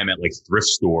buy them at like thrift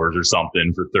stores or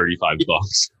something for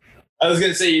 $35. I was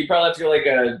gonna say you probably have to go like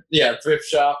a thrift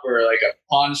shop or like a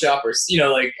pawn shop or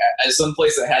like some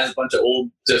place that has a bunch of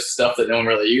old just stuff that no one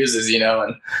really uses,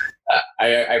 and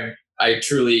I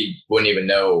truly wouldn't even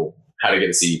know how to get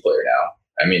a CD player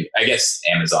now. I mean, I guess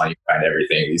Amazon you can find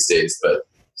everything these days, but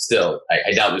still,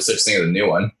 I doubt there's such thing as a new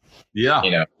one. Yeah,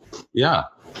 yeah.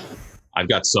 I've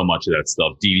got so much of that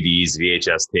stuff, DVDs,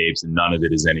 VHS tapes, and none of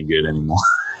it is any good anymore.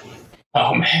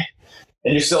 Oh man.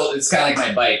 And it's kind of like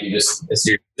my bike. You're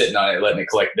sitting on it, letting it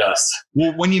collect dust.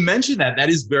 Well, when you mention that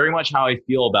is very much how I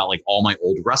feel about like all my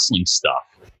old wrestling stuff.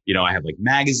 I have like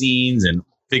magazines and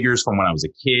figures from when I was a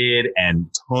kid and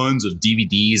tons of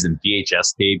DVDs and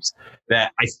VHS tapes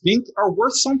that I think are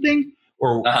worth something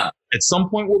or at some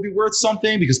point will be worth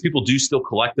something because people do still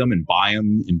collect them and buy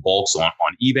them in bulks on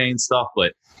eBay and stuff.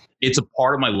 But it's a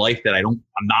part of my life that I'm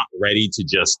not ready to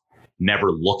just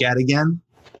never look at again.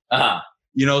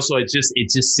 So it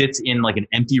just sits in like an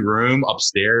empty room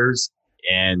upstairs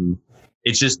and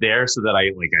it's just there so that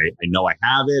I know I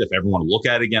have it. If I ever want to look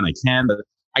at it again, I can, but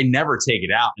I never take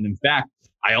it out. And in fact,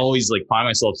 I always like find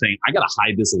myself saying, I got to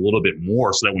hide this a little bit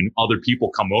more so that when other people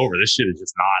come over, this shit is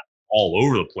just not all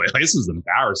over the place. Like, this is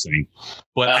embarrassing,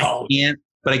 but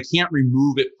I can't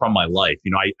remove it from my life.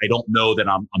 I don't know that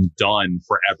I'm done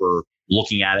forever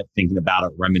looking at it, thinking about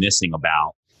it, reminiscing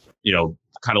about,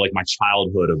 kind of like my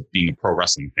childhood of being a pro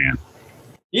wrestling fan.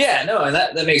 Yeah, no, and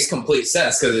that makes complete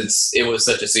sense because it was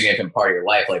such a significant part of your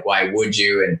life. Like, why would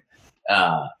you? And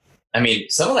I mean,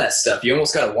 some of that stuff, you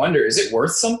almost got to wonder, is it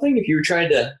worth something if you were trying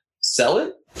to sell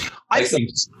it? I think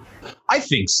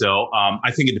so.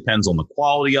 I think it depends on the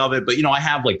quality of it. But, I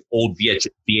have like old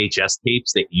VHS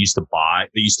tapes that used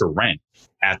to rent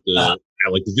at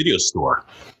like the video store,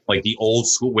 like the old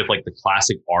school with like the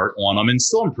classic art on them and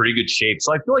still in pretty good shape.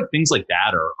 So I feel like things like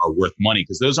that are worth money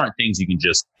because those aren't things you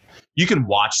can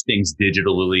watch things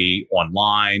digitally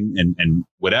online and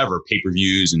whatever,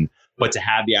 pay-per-views. But to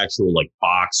have the actual like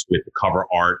box with the cover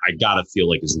art, I gotta feel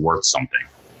like is worth something.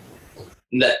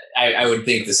 That I would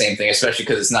think the same thing, especially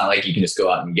because it's not like you can just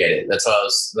go out and get it. That's why I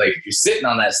was like, if you're sitting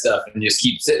on that stuff and just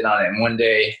keep sitting on it, and one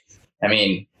day, I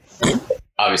mean,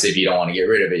 obviously if you don't want to get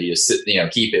rid of it, you just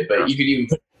keep it. But you could even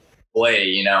put it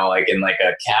away, like in like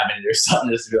a cabinet or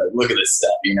something, just to be like, look at this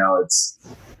stuff. It's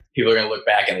people are gonna look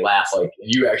back and laugh like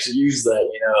you actually use that.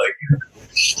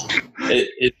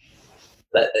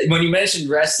 When you mentioned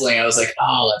wrestling, I was like,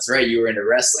 oh, that's right, you were into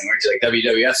wrestling, weren't you? Like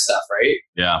WWF stuff, right?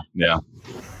 Yeah.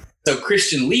 So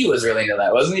Christian Lee was really into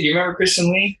that, wasn't he? Do you remember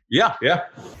Christian Lee? Yeah. Yeah.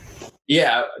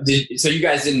 So you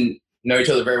guys didn't know each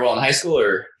other very well in high school,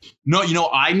 or? No,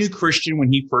 I knew Christian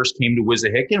when he first came to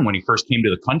Wissahickon. When he first came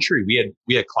to the country, we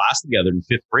had class together in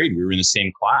 5th grade. We were in the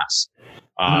same class,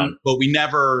 but we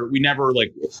never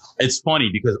like. It's funny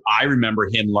because I remember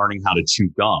him learning how to chew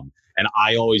gum, And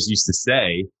I always used to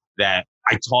say that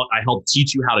I helped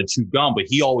teach you how to chew gum, but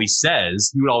he would always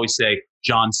say,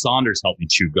 John Saunders helped me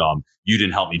chew gum. You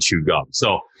didn't help me chew gum.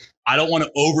 So I don't want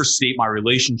to overstate my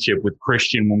relationship with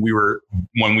Christian when we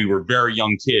were very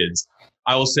young kids.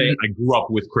 I will say I grew up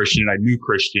with Christian and I knew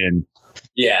Christian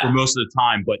for most of the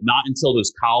time, but not until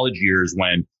those college years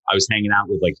when I was hanging out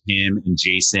with like him and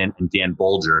Jason and Dan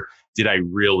Bolger did I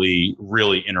really,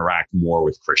 really interact more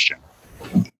with Christian.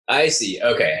 I see.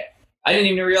 Okay. I didn't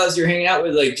even realize you were hanging out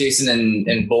with like Jason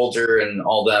and Bolger and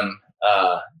all them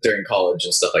during college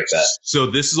and stuff like that. So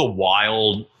this is a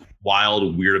wild,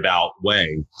 weird about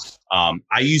way.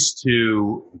 I used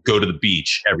to go to the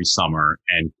beach every summer,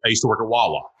 and I used to work at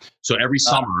Wawa. So every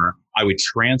summer I would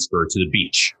transfer to the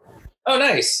beach. Oh,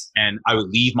 nice. And I would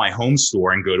leave my home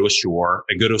store and go to a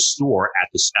store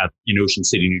at Ocean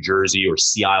City, New Jersey, or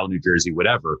Sea Isle, New Jersey,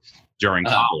 whatever, during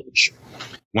college.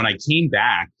 When I came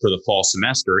back for the fall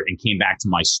semester and came back to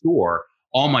my store,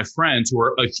 all my friends who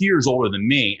were a few years older than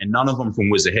me, and none of them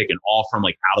from Wissahickon, all from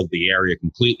like out of the area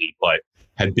completely, but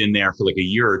had been there for like a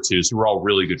year or two. So we're all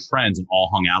really good friends and all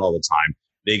hung out all the time.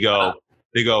 They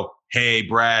go, hey,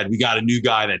 Brad, we got a new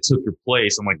guy that took your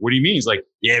place. I'm like, what do you mean? He's like,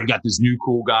 yeah, we got this new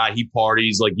cool guy. He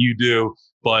parties like you do.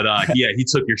 But yeah, he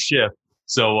took your shift.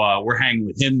 So we're hanging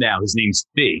with him now. His name's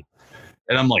Fee.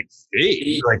 And I'm like,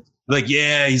 Fee? Like,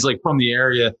 yeah, he's like from the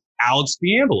area. Alex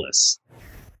Fiambulis.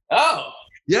 Oh.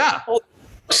 Yeah.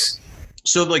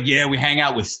 So like, yeah, we hang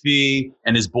out with Fee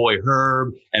and his boy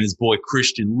Herb and his boy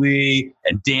Christian Lee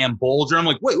and Dan Bolger. I'm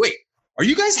like, wait, are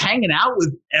you guys hanging out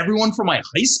with everyone from my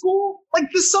high school?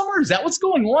 Like this summer? Is that what's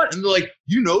going on? And they're like,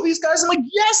 you know these guys? I'm like,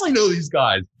 yes, I know these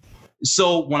guys.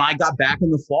 So when I got back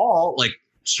in the fall, like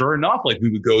sure enough, like we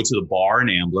would go to the bar in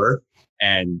Ambler,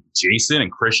 and Jason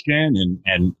and Christian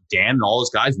and Dan and all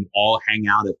those guys would all hang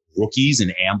out at Rookies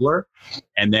in Ambler.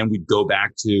 And then we'd go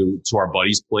back to our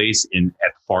buddy's place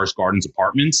at Forest Gardens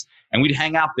Apartments. And we'd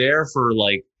hang out there till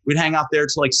like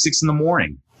 6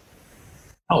 a.m.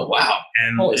 Oh, wow.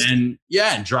 And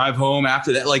drive home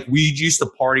after that. Like we used to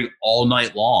party all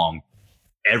night long,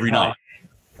 every night.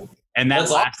 And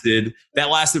that lasted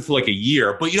for like a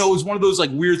year. But, it was one of those like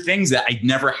weird things that I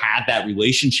never had that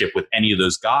relationship with any of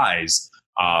those guys.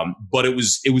 But it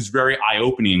was very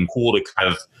eye-opening and cool to kind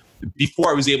of, before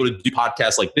I was able to do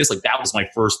podcasts like this, like that was my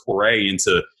first foray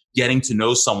into getting to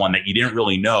know someone that you didn't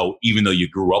really know, even though you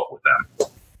grew up with them.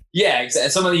 Yeah, exactly.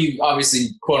 Someone you obviously,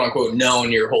 quote unquote,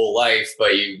 known your whole life,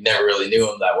 but you never really knew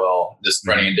them that well, just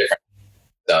running in different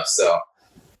stuff. So,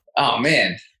 oh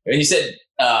man, when you said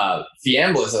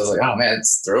Fiambulis, I was like, oh man,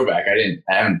 it's throwback. I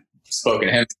haven't spoken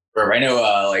to him forever. I know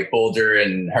like Bolger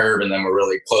and Herb and them were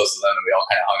really close to them, and we all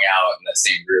kind of hung out in that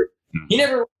same group. Mm-hmm. He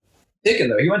never taken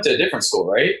though. He went to a different school,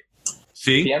 right?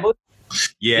 Fiambulis?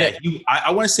 Yeah.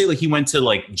 I want to say like he went to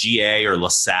like GA or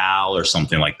LaSalle or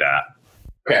something like that.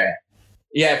 Okay.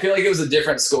 Yeah, I feel like it was a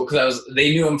different school because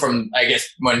they knew him from, I guess,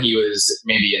 when he was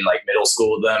maybe in like middle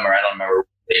school with them, or I don't remember where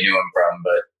they knew him from,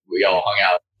 but we all hung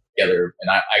out together and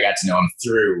I got to know him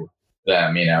through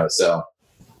them, so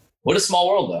what a small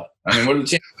world though. I mean, what are the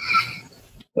chances?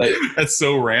 Like, that's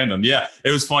so random. Yeah,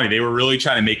 it was funny. They were really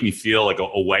trying to make me feel like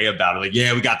a way about it. Like,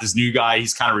 yeah, we got this new guy.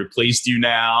 He's kind of replaced you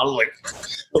now. I was like,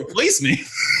 replace me?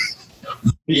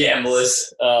 Yeah,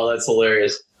 Melissa. Oh, that's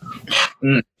hilarious.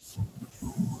 Mm.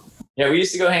 Yeah, we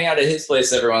used to go hang out at his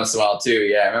place every once in a while too.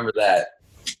 Yeah, I remember that.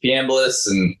 Fiambulis,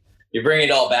 and you bring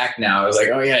it all back now. I was like,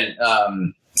 oh yeah,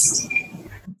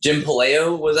 Jim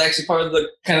Paleo was actually part of the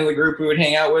group we would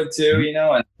hang out with too,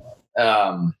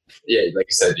 and yeah, like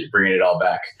you said, you're bringing it all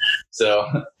back. So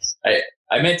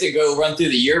I meant to go run through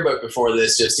the yearbook before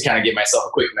this just to kind of give myself a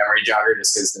quick memory jogger,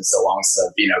 just because it's been so long since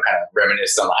I've, kind of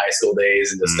reminisced on the high school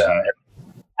days and just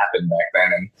everything happened back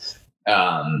then,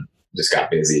 and just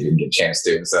got busy, didn't get a chance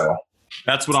to. So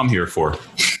that's what I'm here for.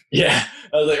 Yeah,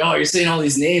 I was like, oh, you're saying all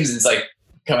these names, and it's like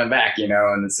coming back, and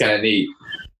it's kind of neat.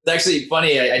 It's actually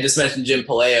funny. I just mentioned Jim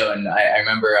Paleo, and I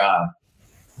remember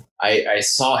I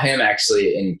saw him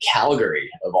actually in Calgary,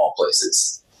 of all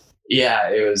places. Yeah,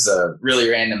 it was a really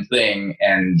random thing,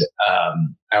 and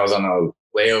I was on a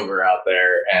layover out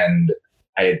there, and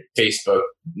I had Facebook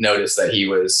noticed that he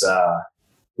was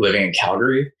living in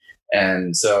Calgary,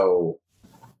 and so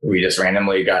we just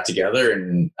randomly got together,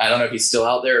 and I don't know if he's still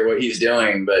out there or what he's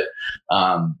doing, but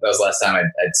that was the last time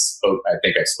I spoke. I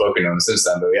think I've spoken to him since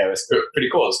then, but yeah, it was pretty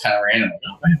cool. It was kind of random. Like,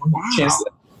 oh, man,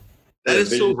 wow. That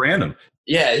is so random.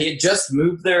 Yeah, he had just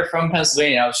moved there from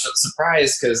Pennsylvania. I was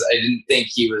surprised because I didn't think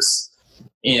he was,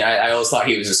 I always thought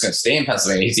he was just going to stay in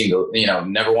Pennsylvania. He seemed to,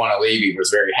 never want to leave. He was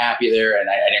very happy there, and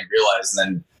I didn't realize.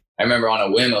 And then I remember on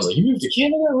a whim, I was like, you moved to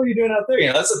Canada? What are you doing out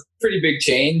there? That's a pretty big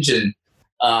change. And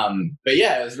But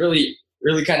yeah, it was really,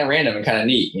 really kind of random and kind of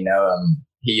neat.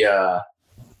 He, I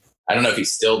don't know if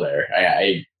he's still there.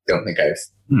 I don't think I've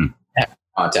had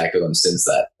contact with him since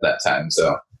that time.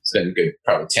 So it's been a good,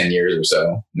 probably 10 years or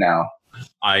so now.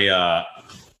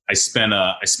 I spent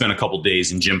a couple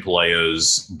days in Jim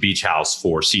Palaio's beach house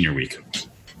for senior week.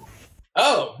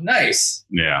 Oh, nice.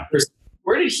 Yeah.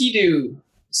 Where did he do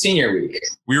senior week?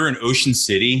 We were in Ocean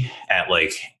City at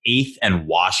like 8th and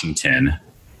Washington.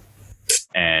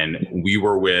 And we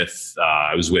were with,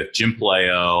 I was with Jim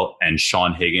Palaio and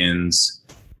Sean Higgins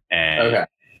and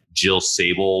Jill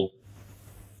Sable.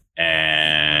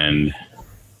 And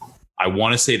I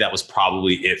want to say that was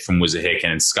probably it from Wissahickon,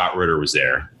 and Scott Ritter was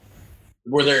there.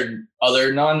 Were there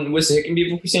other non-Wissahickon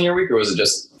people for senior week, or was it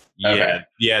just?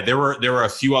 Yeah. There were a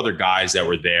few other guys that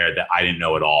were there that I didn't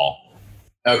know at all.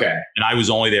 Okay. And I was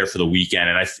only there for the weekend,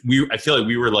 and I feel like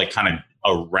we were like kind of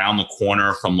around the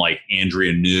corner from like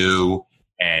Andrea New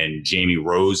and Jamie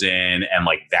Rosen and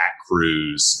like that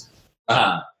crew's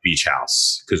beach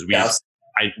house, because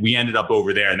we ended up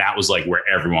over there, and that was like where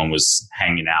everyone was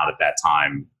hanging out at that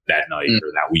time that night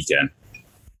or that weekend.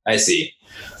 I see.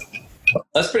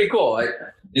 That's pretty cool.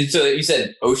 So you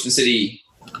said Ocean City,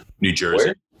 New Jersey.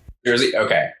 Where? Jersey.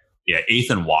 Okay. Yeah, 8th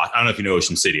and Watt. I don't know if you know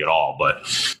Ocean City at all, but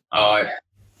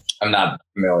I'm not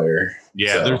familiar.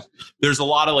 Yeah, so. there's a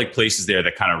lot of like places there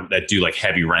that do like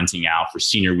heavy renting out for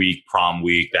senior week, prom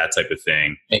week, that type of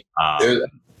thing.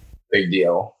 Big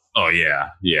deal. Oh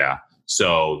yeah.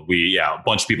 So a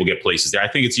bunch of people get places there. I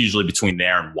think it's usually between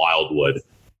there and Wildwood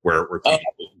where people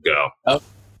go. Oh.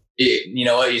 You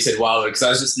know what? You said Wildwood, because I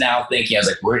was just now thinking, I was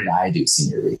like, where did I do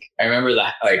senior week? I remember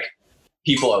that, like,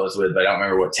 people I was with, but I don't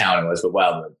remember what town it was, but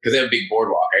Wildwood, because they have a big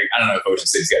boardwalk. I don't know if Ocean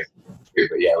City's got,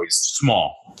 but yeah, we just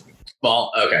small,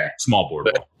 okay, small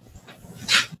boardwalk.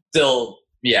 But still,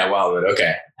 yeah, Wildwood.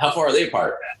 Okay, how far are they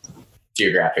apart?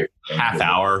 Geographic, half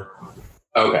hour.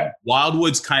 Okay,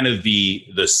 Wildwood's kind of the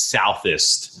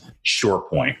southest shore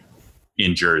point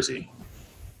in Jersey.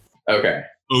 Okay.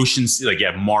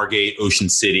 Margate, Ocean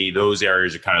City, those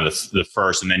areas are kind of the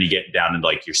first, and then you get down into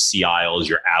like your Sea Isles,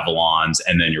 your Avalons,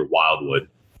 and then your Wildwood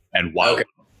and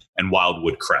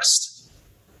Wildwood Crest.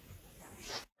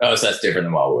 Oh, so that's different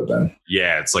than Wildwood then.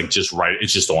 Yeah, it's like just right.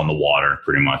 It's just on the water,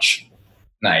 pretty much.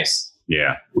 Nice.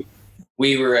 Yeah.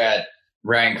 We were at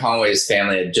Ryan Conway's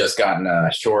family had just gotten a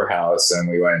shore house, and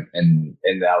we went and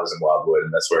that was in Wildwood,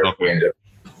 and that's where we ended up.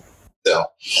 So,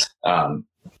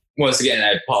 once again,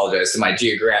 I apologize to my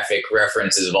geographic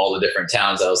references of all the different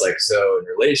towns. I was like, so in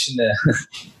relation to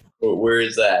where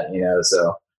is that?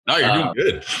 So no, you're doing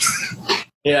good.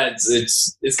 Yeah,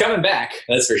 it's coming back.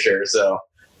 That's for sure. So,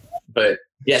 but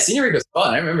yeah, senior week was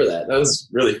fun. I remember that. That was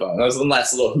really fun. That was the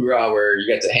last little hoorah where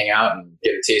you got to hang out and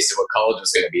get a taste of what college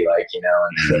was going to be like, and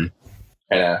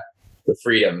kind of the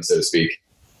freedom, so to speak.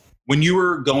 When you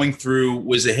were going through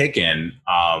Wissahickon,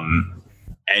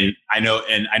 and I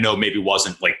know maybe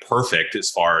wasn't like perfect as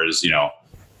far as,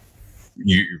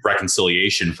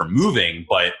 reconciliation from moving,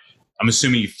 but I'm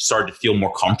assuming you started to feel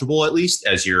more comfortable at least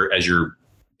as you're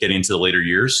getting into the later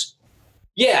years.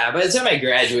 Yeah. By the time I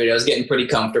graduated, I was getting pretty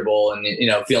comfortable and,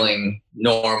 feeling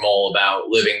normal about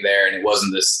living there. And it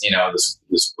wasn't this,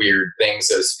 this weird thing,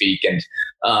 so to speak. And,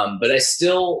 but I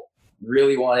still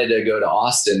really wanted to go to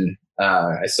Austin.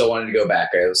 I still wanted to go back.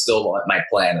 My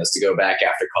plan was to go back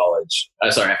after college.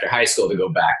 After high school, to go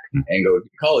back and go to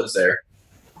college there.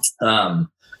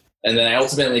 And then I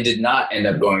ultimately did not end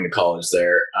up going to college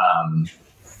there.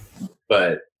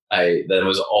 But that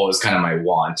was always kind of my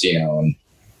want, And,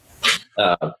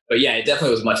 but yeah, it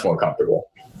definitely was much more comfortable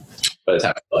by the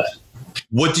time I left.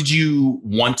 What did you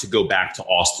want to go back to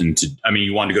Austin to? I mean,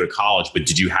 you wanted to go to college, but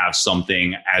did you have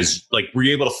something were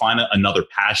you able to find another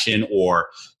passion or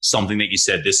something that you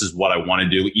said, this is what I want to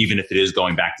do, even if it is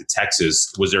going back to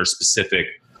Texas? Was there a specific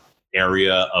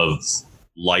area of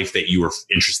life that you were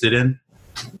interested in?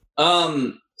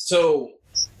 So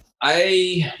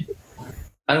I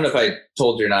don't know if I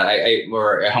told you or not,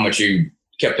 or how much you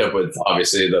kept up with,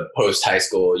 obviously, the post-high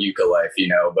school UCA life,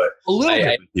 but a little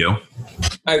bit with you.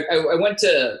 I went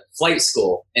to flight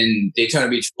school in Daytona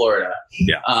Beach, Florida.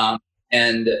 Yeah.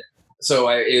 And so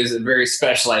it was a very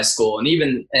specialized school,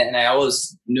 and I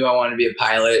always knew I wanted to be a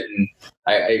pilot, and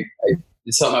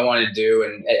it's something I wanted to do.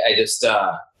 And I just,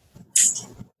 I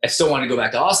still wanted to go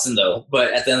back to Austin though,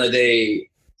 but at the end of the day,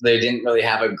 they didn't really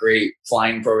have a great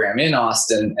flying program in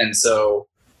Austin. And so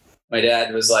my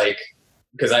dad was like,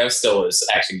 because I still was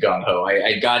actually gung-ho.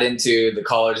 I got into the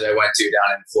college I went to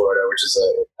down in Florida, which is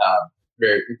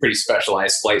a pretty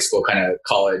specialized flight school kind of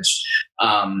college.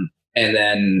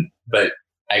 But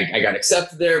I got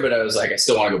accepted there, but I was like, I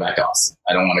still want to go back to Austin.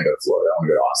 I don't want to go to Florida. I want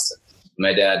to go to Austin.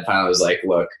 My dad finally was like,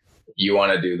 look, you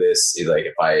want to do this? He's like,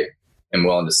 if I am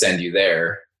willing to send you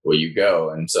there, will you go?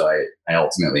 And so I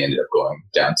ultimately ended up going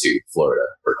down to Florida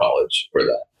for college for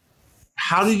that.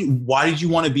 Why did you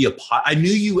want to be a pilot? I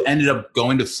knew you ended up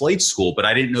going to flight school, but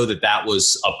I didn't know that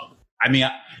was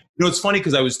it's funny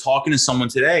because I was talking to someone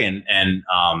today and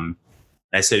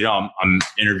I said, I'm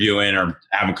interviewing or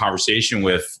having a conversation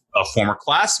with a former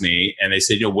classmate, and they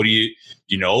said, what do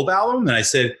you know about him? And I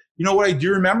said, what I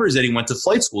do remember is that he went to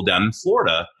flight school down in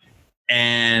Florida.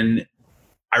 And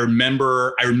I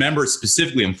remember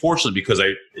specifically, unfortunately, because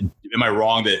am I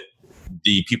wrong that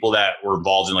the people that were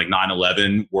involved in like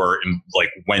 9/11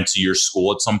 went to your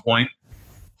school at some point?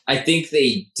 I think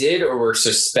they did or were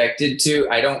suspected to.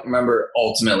 I don't remember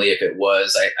ultimately if it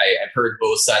was. I've heard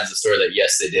both sides of the story that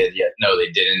yes, they did. Yet no, they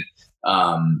didn't.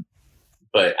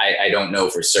 But I don't know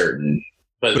for certain.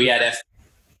 But we had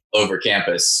over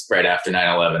campus right after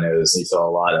 9/11. You saw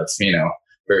a lot of,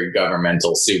 very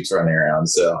governmental suits running around.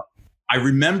 So I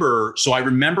remember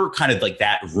kind of like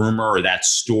that rumor or that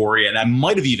story, and I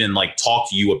might have even like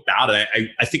talked to you about it.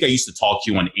 I think I used to talk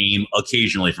to you on AIM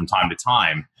occasionally from time to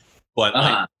time, but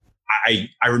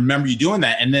I remember you doing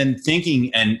that and then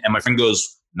thinking, and my friend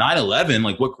goes, 9/11,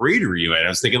 like what grade were you at? I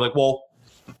was thinking like, well,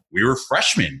 we were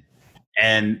freshmen.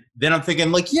 And then I'm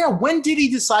thinking like, yeah, when did he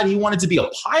decide he wanted to be a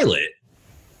pilot?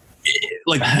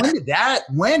 Like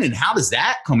when and how does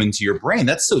that come into your brain?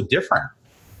 That's so different.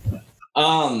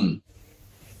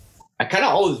 I kind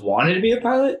of always wanted to be a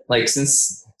pilot, like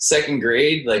since second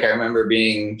grade. Like I remember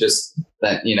being just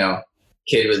that,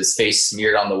 kid with his face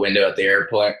smeared on the window at the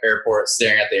airport,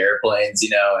 staring at the airplanes,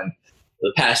 and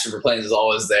the passion for planes was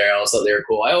always there. I always thought they were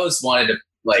cool. I always wanted to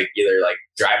either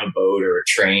drive a boat or a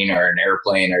train or an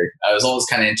airplane, or I was always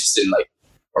kind of interested in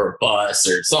or a bus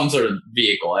or some sort of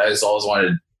vehicle. I just always wanted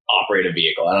to operate a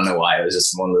vehicle. I don't know why. It was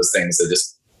just one of those things that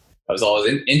I was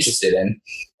always interested in.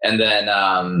 And then,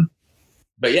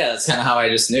 but yeah, that's kind of how I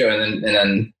just knew. And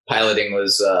then piloting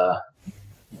was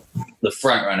the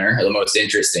front runner, or the most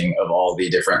interesting of all the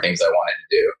different things I wanted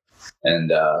to do,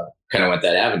 and kind of went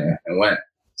that avenue and went.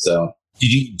 So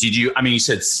did you? I mean, you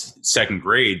said second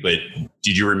grade, but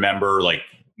did you remember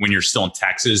when you're still in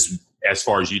Texas? As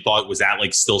far as you thought, was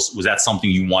that something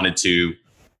you wanted to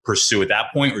pursue at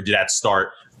that point, or did that start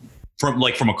from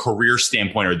a career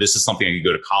standpoint, or this is something I could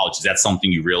go to college? Is that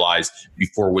something you realized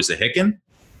before Wissahickon?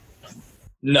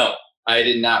 No, I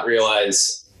did not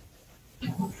realize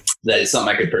that it's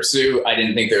something I could pursue. I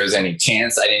didn't think there was any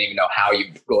chance. I didn't even know how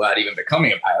you go out even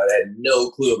becoming a pilot. I had no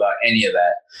clue about any of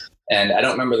that. And I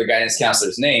don't remember the guidance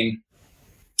counselor's name,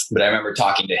 but I remember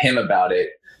talking to him about it.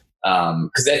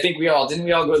 Because I think didn't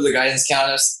we all go to the guidance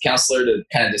counselor to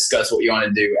kind of discuss what you want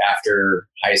to do after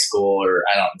high school, or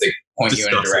I don't think point you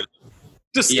in a direction.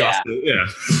 Discuss it, yeah.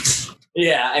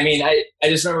 Yeah, I mean, I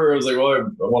just remember it was like, well, I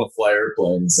want to fly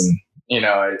airplanes, and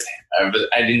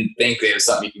I didn't think there was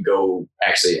something you could go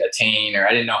actually attain, or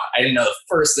I didn't know the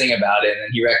first thing about it. And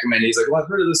then he recommended, he's like, well, I've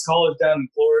heard of this college down in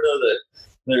Florida that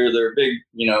they're a big,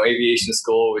 aviation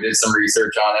school. We did some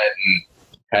research on it and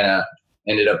kind of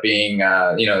ended up being,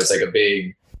 it's like a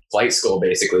big flight school,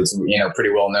 basically. It's, pretty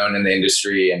well known in the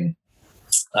industry. And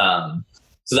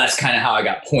so that's kind of how I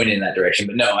got pointed in that direction.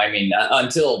 But no, I mean,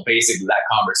 until basically that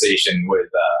conversation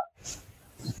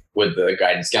with the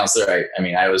guidance counselor,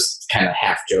 I was kind of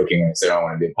half joking when I said I don't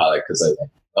want to be a pilot, because I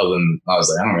was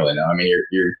like, I don't really know. I mean,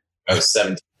 I was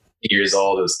 17 years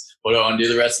old. What do I want to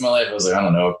do the rest of my life? I was like, I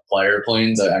don't know, fly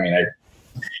airplanes.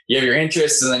 You have your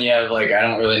interests, and then you have I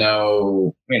don't really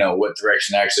know, what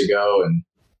direction to actually go. And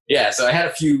yeah, so I had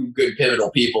a few good pivotal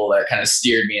people that kind of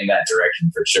steered me in that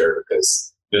direction for sure,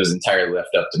 because if it was entirely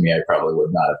left up to me, I probably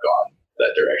would not have gone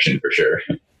that direction for sure.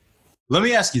 Let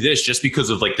me ask you this, just because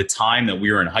of the time that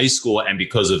we were in high school and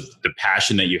because of the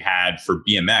passion that you had for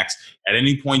BMX, at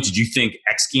any point did you think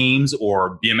X Games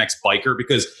or BMX biker?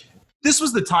 Because this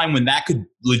was the time when that could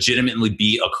legitimately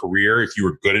be a career if you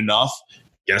were good enough,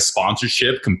 get a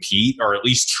sponsorship, compete, or at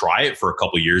least try it for a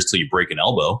couple of years till you break an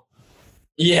elbow.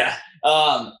 Yeah,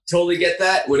 totally get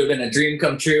that. Would have been a dream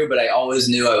come true, but I always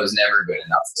knew I was never good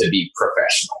enough to be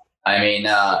professional. I mean,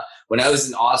 when I was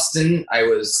in Austin, I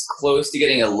was close to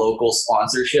getting a local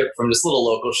sponsorship from this little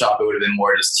local shop. It would have been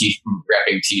more just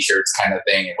repping t-shirts kind of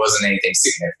thing. It wasn't anything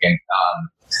significant,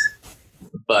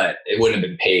 but it wouldn't have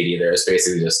been paid either. It was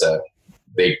basically just so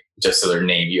their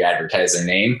name, you advertise their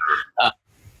name.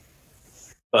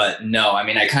 But no, I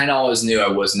mean, I kind of always knew I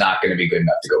was not going to be good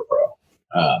enough to go pro.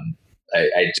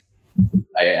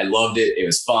 I loved it. It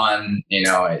was fun.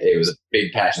 It was a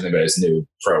big passion thing, but I just knew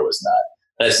pro was not.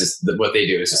 That's just what they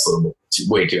do is just a little bit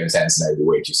way too intense, and I'd be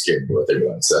way too scared to do what they're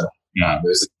doing. So it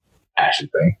was passion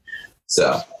thing.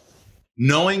 So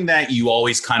knowing that you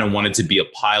always kind of wanted to be a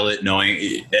pilot,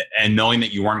 knowing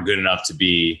that you weren't good enough to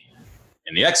be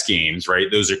in the X Games,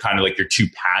 right? Those are kind of like your two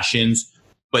passions,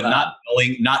 but not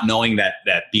knowing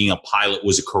that being a pilot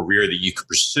was a career that you could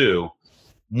pursue.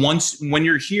 When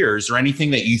you're here, is there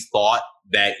anything that you thought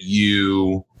that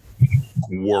you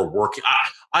were working?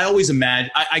 I always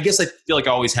imagine, I guess I feel like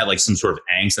I always had like some sort of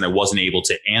angst and I wasn't able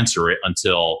to answer it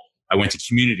until I went to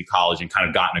community college and kind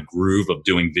of got in a groove of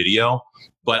doing video.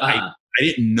 But I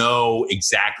didn't know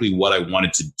exactly what I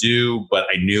wanted to do, but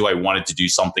I knew I wanted to do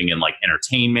something in like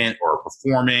entertainment or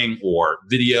performing or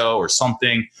video or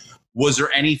something. Was there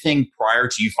anything prior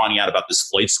to you finding out about this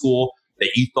flight school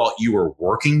that you thought you were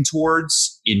working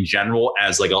towards in general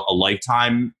as like a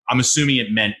lifetime? I'm assuming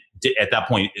it meant at that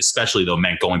point, especially though,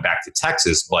 meant going back to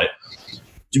Texas. But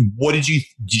did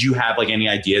you have like any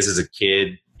ideas as a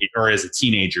kid or as a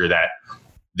teenager that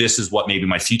this is what maybe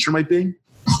my future might be?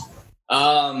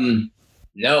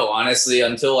 No, honestly,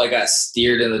 until I got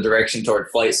steered in the direction toward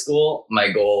flight school, my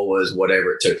goal was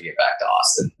whatever it took to get back to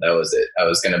Austin. That was it. I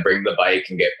was going to bring the bike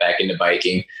and get back into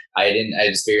biking. I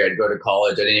just figured I'd go to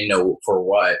college. I didn't even know for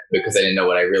what, because I didn't know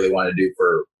what I really wanted to do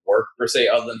for work per se,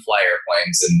 other than fly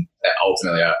airplanes. And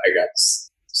ultimately I got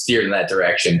steered in that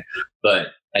direction, but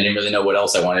I didn't really know what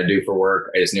else I wanted to do for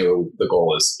work. I just knew the goal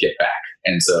was get back.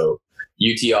 And so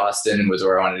UT Austin was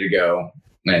where I wanted to go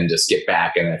and just get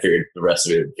back. And I figured the rest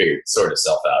of it would figure sort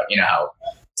itself out. You know how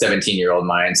 18-year-old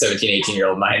mind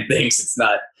thinks. It's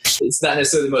not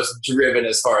necessarily the most driven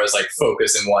as far as like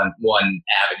focus in one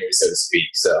avenue, so to speak.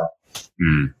 So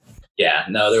yeah,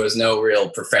 no, there was no real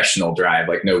professional drive,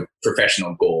 like no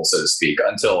professional goal, so to speak,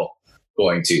 until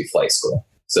going to flight school.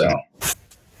 So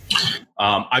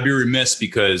I'd be remiss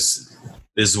because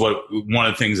this is one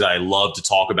of the things I love to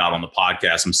talk about on the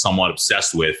podcast. I'm somewhat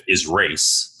obsessed with is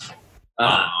race.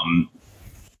 When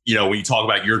you talk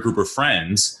about your group of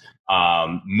friends,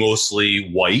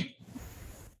 mostly white,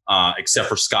 except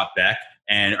for Scott Beck.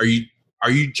 And are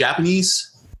you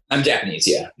Japanese? I'm Japanese.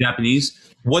 Yeah.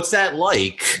 Japanese. What's that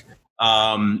like?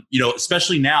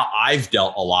 Especially now I've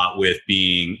dealt a lot with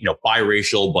being,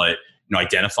 biracial, but,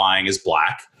 identifying as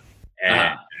Black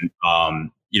and,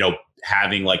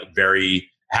 having a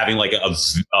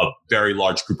very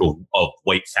large group of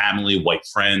white family, white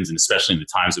friends, and especially in the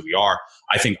times that we are,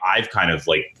 I think I've kind of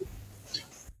like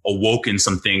awoken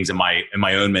some things in my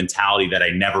own mentality that I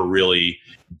never really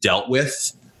dealt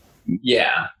with.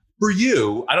 Yeah. For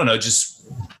you, I don't know, just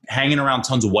hanging around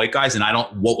tons of white guys, and I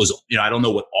don't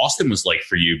know what Austin was like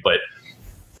for you, but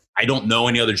I don't know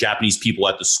any other Japanese people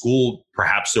at the school.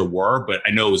 Perhaps there were, but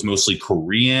I know it was mostly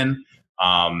Korean.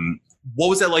 What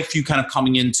was that like for you kind of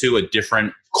coming into a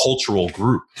different cultural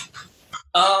group?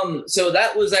 So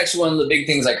that was actually one of the big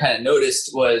things I kind of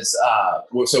noticed was,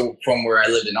 so from where I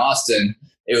lived in Austin,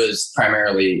 it was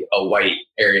primarily a white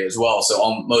area as well. So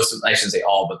I shouldn't say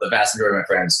all, but the vast majority of my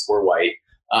friends were white.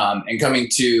 And coming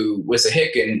to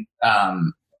Wissahickon,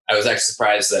 I was actually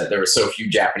surprised that there were so few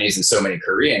Japanese and so many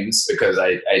Koreans, because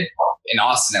I in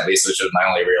Austin at least, which was my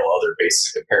only real other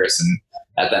basis of comparison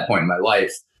at that point in my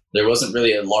life, there wasn't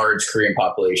really a large Korean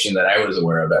population that I was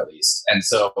aware of, at least. And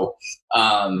so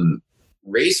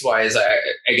race-wise,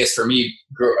 I guess for me,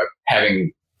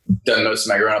 having done most of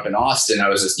my growing up in Austin, I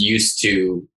was just used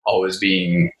to always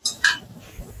being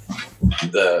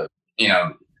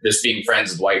just being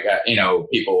friends with white guys,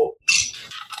 people.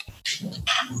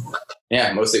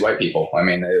 Yeah, mostly white people. I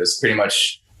mean, it was pretty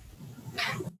much.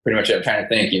 I'm trying to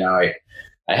think.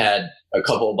 I had a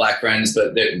couple of Black friends,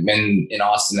 but in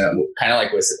Austin, kind of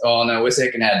like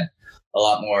Wissahickon had a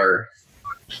lot more.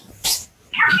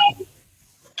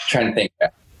 Trying to think.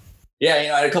 Yeah,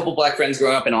 I had a couple Black friends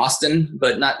growing up in Austin,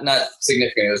 but not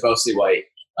significant. It was mostly white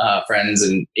friends,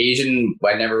 and Asian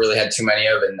I never really had too many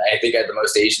of, and I think I had the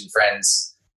most Asian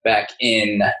friends back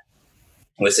in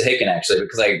Wissahickon, actually,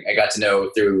 because I got to know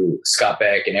through Scott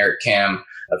Beck and Eric Kam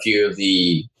a few of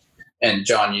and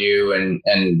John Yu, and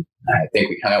I think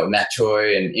we hung out with Matt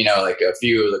Choi, and like a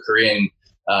few of the Korean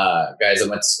guys that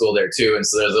went to school there too. And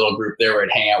so there's a little group there where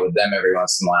I'd hang out with them every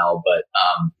once in a while, but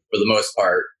for the most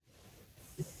part,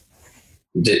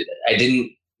 I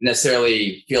didn't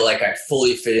necessarily feel like I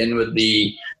fully fit in with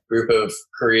the group of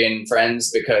Korean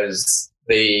friends, because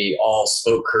they all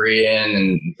spoke Korean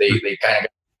and they kind of got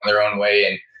their own way,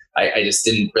 and I just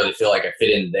didn't really feel like I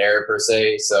fit in there per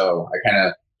se. So I kind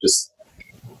of just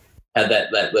had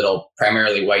that little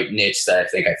primarily white niche that I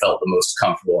think I felt the most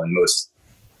comfortable and most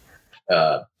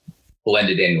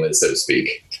blended in with, so to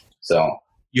speak. So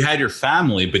you had your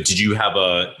family, but did you have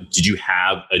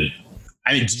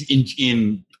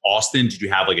in Austin, did you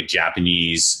have like a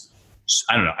Japanese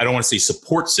I don't know. I don't want to say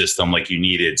support system like you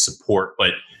needed support,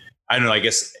 but I don't know. I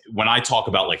guess when I talk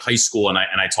about like high school and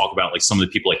I talk about like some of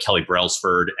the people like Kelly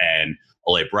Brailsford and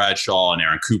Olay Bradshaw and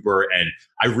Aaron Cooper, and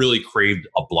I really craved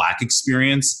a Black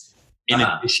experience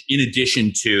in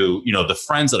addition to, you know, the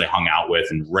friends that I hung out with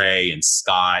and Ray and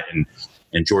Scott and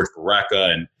George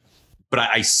Barreca. But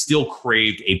I still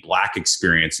craved a Black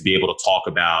experience to be able to talk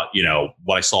about, you know,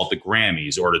 what I saw at the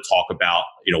Grammys, or to talk about,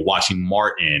 you know, watching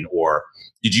Martin. Or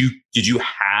did you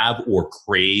have or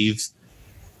crave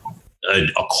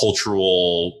a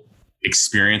cultural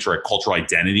experience or a cultural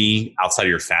identity outside of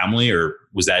your family, or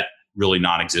was that really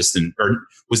non-existent, or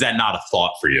was that not a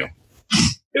thought for you?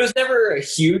 It was never a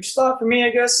huge thought for me, I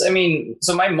guess. I mean,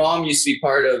 so my mom used to be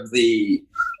part of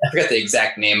I forgot the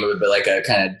exact name of it, but like a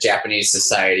kind of Japanese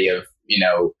society of, you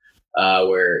know,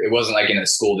 where it wasn't like in a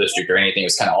school district or anything. It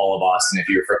was kind of all of Austin. If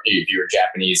you were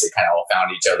Japanese, they kind of all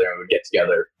found each other and would get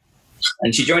together.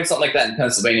 And she joined something like that in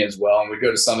Pennsylvania as well, and we'd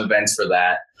go to some events for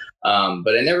that.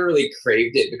 But I never really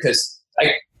craved it because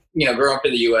growing up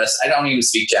in the U.S., I don't even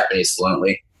speak Japanese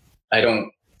fluently.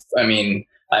 I'm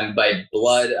by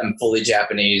blood, I'm fully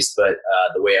Japanese, but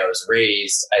the way I was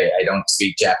raised, I don't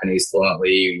speak Japanese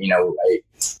fluently. You know,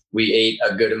 we ate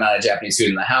a good amount of Japanese food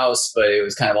in the house, but it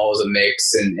was kind of always a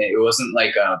mix, and it wasn't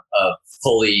like a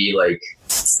fully, like,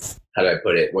 how do I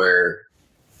put it, where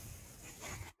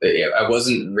I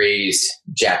wasn't raised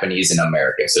Japanese in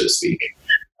America, so to speak.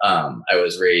 I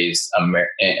was raised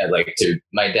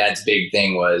my dad's big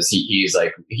thing was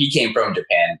he came from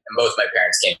Japan, and both my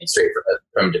parents came straight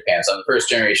from Japan. So I'm the first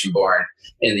generation born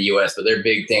in the US, but their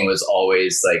big thing was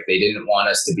always like, they didn't want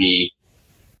us to be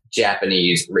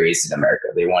Japanese raised in America.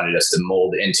 They wanted us to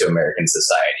mold into American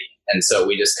society. And so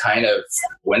we just kind of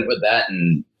went with that,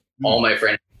 and all my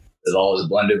friends have always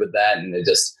blended with that. And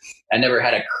I never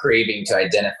had a craving to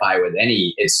identify with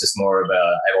any. It's just more of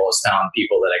I've always found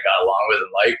people that I got along with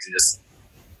and liked, and just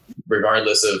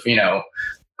regardless of, you know,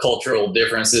 cultural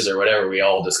differences or whatever, we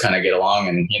all just kind of get along.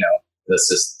 And, you know, that's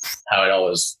just how it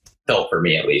always felt for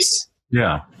me, at least.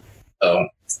 Yeah. So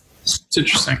it's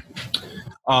interesting.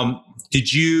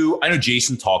 I know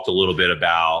Jason talked a little bit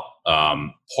about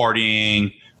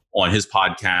partying on his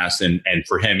podcast, and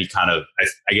for him, he kind of,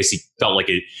 I guess he felt like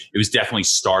it was definitely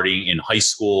starting in high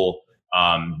school.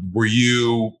 Were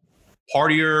you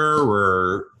partier,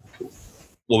 or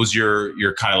what was your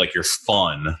kind of like your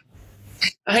fun?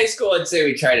 High school, I'd say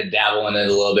we try to dabble in it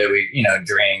a little bit. We, you know,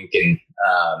 drink and,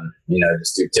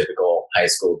 just do typical high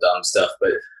school dumb stuff.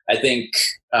 But I think,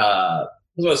 for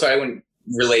the most part, I wouldn't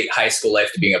relate high school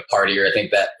life to being a partier. I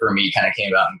think that for me kind of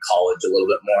came out in college a little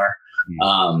bit more.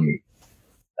 Mm-hmm.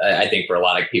 I think for a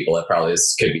lot of people, it probably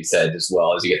could be said as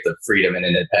well, as you get the freedom and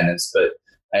independence. But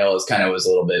I always kind of was a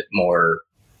little bit more,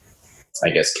 I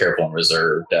guess, careful and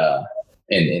reserved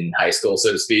in high school,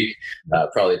 so to speak.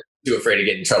 Probably too afraid to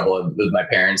get in trouble with my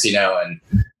parents, you know. And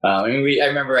I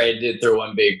remember I did throw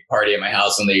one big party at my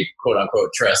house when they quote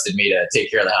unquote trusted me to take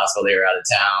care of the house while they were out of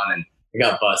town, and I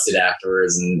got busted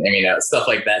afterwards, and stuff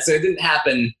like that. So it didn't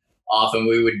happen often.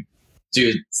 We would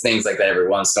do things like that every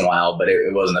once in a while, but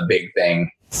it wasn't a big thing.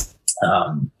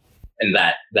 In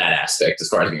that aspect, as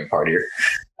far as being a partier.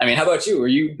 I mean, how about you? Were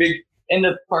you big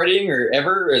into partying or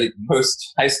ever, or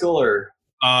post high school, or?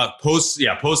 Post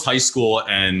high school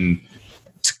and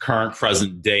to current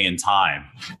present day and time,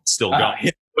 still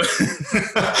going.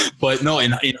 But no,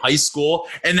 in high school,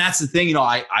 and that's the thing, you know,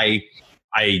 I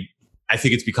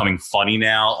think it's becoming funny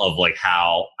now of like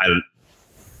how I'm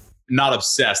not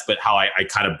obsessed, but how I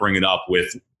kind of bring it up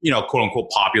with, you know, quote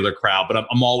unquote popular crowd. But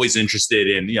I'm always interested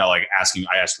in, you know, like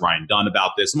I asked Ryan Dunn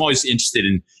about this. I'm always interested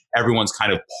in everyone's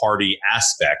kind of party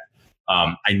aspect.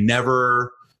 I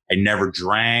never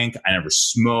drank. I never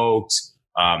smoked.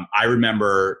 I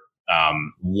remember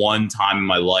one time in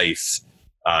my life,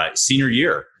 senior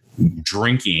year,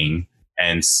 drinking,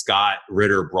 and Scott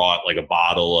Ritter brought like a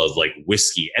bottle of like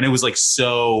whiskey, and it was like,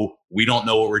 so we don't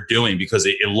know what we're doing, because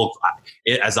it looked,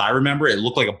 as I remember, it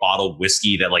looked like a bottle of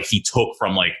whiskey that like he took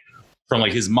from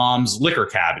his mom's liquor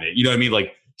cabinet. You know what I mean?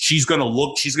 Like she's going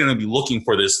to be looking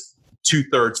for this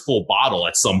 2/3 full bottle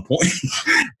at some point.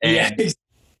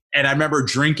 And I remember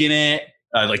drinking it,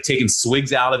 like taking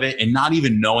swigs out of it, and not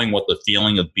even knowing what the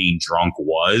feeling of being drunk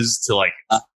was, to like,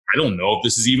 I don't know if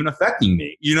this is even affecting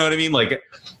me. You know what I mean? Like,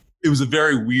 it was a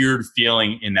very weird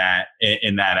feeling in that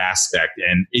aspect,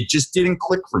 and it just didn't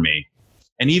click for me.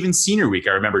 And even senior week,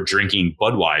 I remember drinking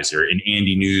Budweiser in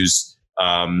Andy New's,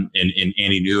 in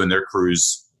Andy New and their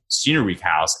crew's senior week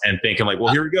house, and thinking like,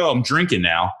 well, here we go, I'm drinking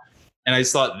now. And I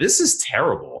just thought, this is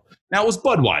terrible. Now it was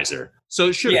Budweiser, so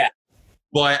it should. Yeah.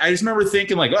 But I just remember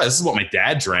thinking like, oh, this is what my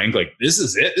dad drank. Like, this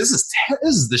is it. This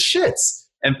is the shits.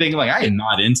 And thinking like, I am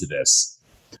not into this.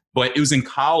 But it was in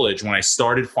college when I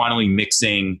started finally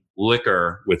mixing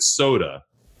liquor with soda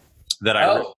that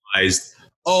I realized,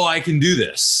 I can do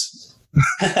this.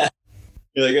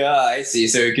 You're like, I see.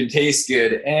 So it can taste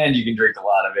good and you can drink a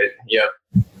lot of it. Yep.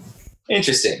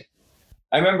 Interesting.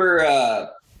 I remember,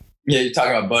 you're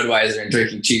talking about Budweiser and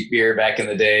drinking cheap beer back in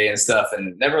the day and stuff,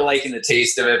 and never liking the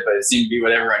taste of it, but it seemed to be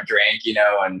what everyone drank,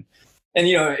 and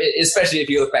especially if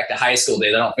you look back to high school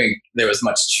days, I don't think there was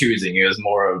much choosing. It was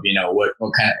more of, what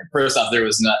kind of, first off, there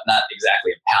was not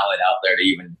exactly a palette out there to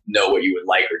even know what you would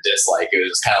like or dislike. It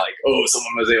was just kind of like,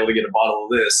 someone was able to get a bottle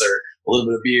of this or a little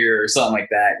bit of beer or something like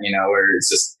that, where it's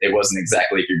just, it wasn't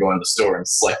exactly if you're going to the store and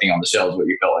selecting on the shelves what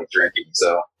you felt like drinking.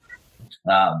 So,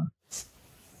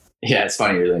 yeah, it's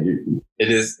funny.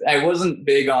 It is. I wasn't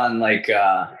big on like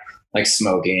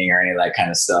smoking or any of that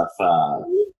kind of stuff.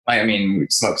 We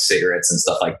smoked cigarettes and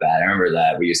stuff like that. I remember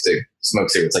that we used to smoke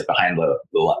cigarettes like behind what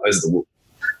was the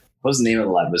name of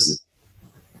the lab? Was it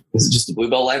just the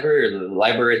Bluebell Library, or the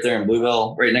library right there in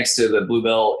Bluebell, right next to the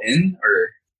Bluebell Inn?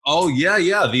 Or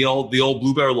the old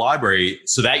Bluebell Library.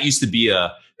 So that used to be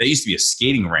a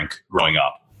skating rink growing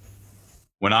up.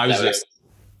 When I was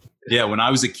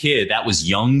a kid, that was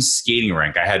Young's skating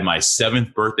rink. I had my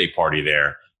 7th birthday party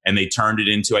there, and they turned it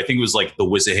into, I think it was like the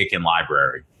Wissahickon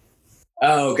Library.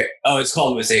 Oh, okay. Oh, it's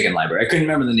called Wissahickon Library. I couldn't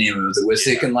remember the name. It was the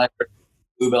Wissahickon Library,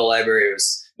 Bluebell Library. It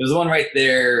was the one right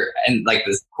there, and like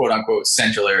the quote unquote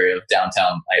central area of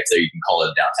downtown. If you can call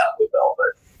it downtown Bluebell,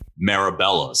 but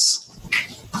Marabella's.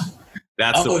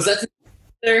 Is that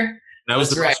there? That was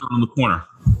the restaurant on the corner.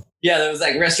 Yeah, there was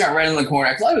that restaurant right on the corner.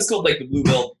 I thought it was called like the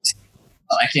Bluebell.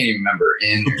 I can't even remember.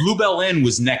 The Bluebell Inn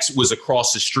was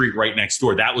across the street, right next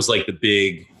door. That was like the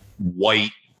big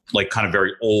white, like kind of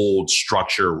very old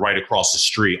structure right across the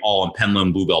street, all in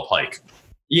Penland Bluebell Pike.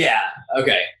 Yeah.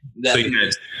 Okay.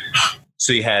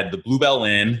 So you had the Bluebell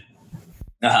Inn,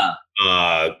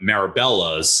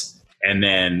 Marabella's, and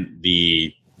then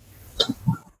if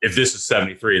this is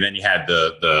 73, and then you had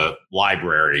the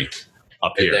library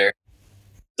up right here. There.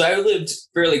 So I lived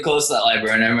fairly close to that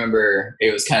library, and I remember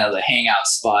it was kind of the hangout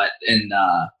spot in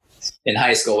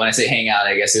high school. When I say hangout,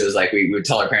 I guess it was like we would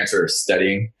tell our parents we were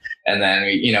studying, and then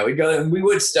we'd go and we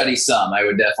would study some. I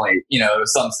would definitely,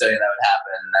 some studying that would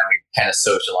happen, and then we'd kind of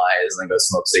socialize and then go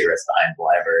smoke cigarettes behind the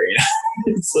library.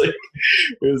 It's like,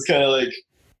 it was kind of like,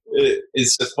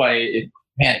 it's just funny.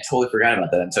 Man, I totally forgot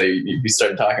about that until you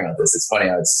started talking about this. It's funny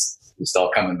how it's all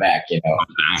coming back,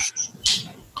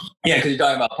 Yeah, because you're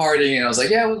talking about partying, and I was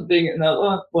like, I wasn't big.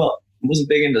 I wasn't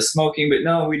big into smoking, but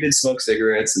no, we did smoke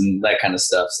cigarettes and that kind of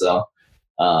stuff. So,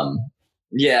 but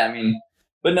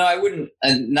no, I wouldn't,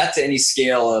 and not to any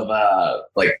scale of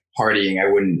like partying. I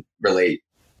wouldn't relate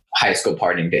high school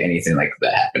partying to anything like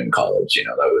that happened in college.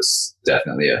 That was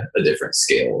definitely a different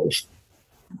scale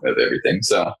of everything.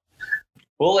 So.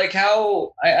 Well, like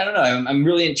how, I don't know, I'm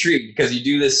really intrigued because you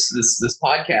do this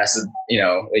podcast of,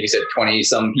 like you said, 20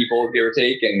 some people, give or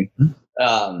take. And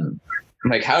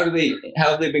like, how have they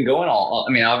been going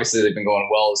obviously they've been going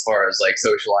well as far as like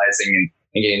socializing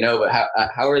and getting to know, but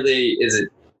how are they, is it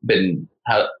been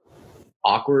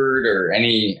awkward or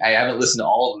any, I haven't listened to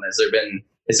all of them. Has there been,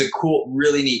 it's a cool,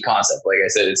 really neat concept. Like I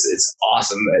said, it's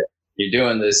awesome that you're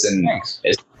doing this, and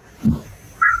it's,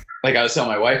 like I was telling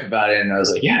my wife about it, and I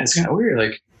was like, yeah, it's kind of weird.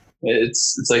 Like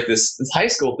it's like this high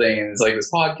school thing, and it's like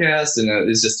this podcast, and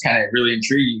it's just kind of really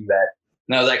intriguing that.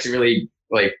 And I was actually really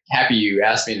like happy you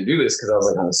asked me to do this, because I was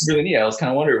like, oh, this is really neat. I was kind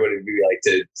of wondering what it'd be like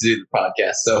to do the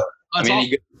podcast. So That's any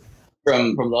good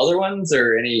from the other ones,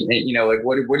 or any like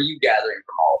what are you gathering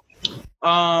from all of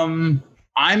them?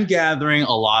 I'm gathering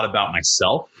a lot about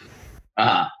myself,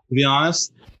 to be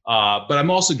honest. But I'm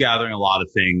also gathering a lot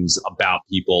of things about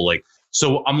people. Like,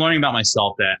 so I'm learning about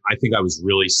myself that I think I was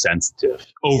really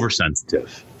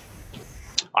oversensitive.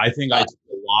 I think I took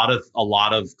a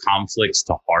lot of conflicts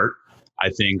to heart. I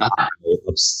think I'm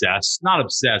not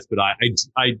obsessed, but I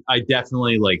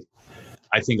definitely like,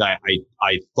 I think I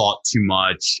thought too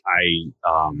much. I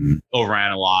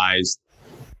overanalyzed,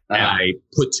 and I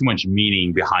put too much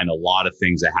meaning behind a lot of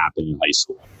things that happened in high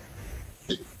school.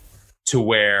 To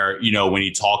where, when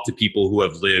you talk to people who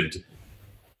have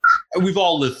we've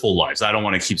all lived full lives. I don't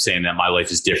want to keep saying that my life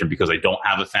is different because I don't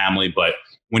have a family, but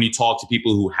when you talk to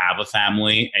people who have a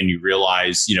family and you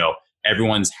realize,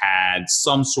 everyone's had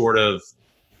some sort of,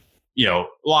 a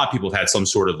lot of people have had some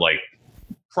sort of like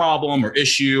problem or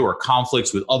issue or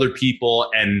conflicts with other people,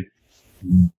 and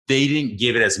they didn't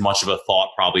give it as much of a thought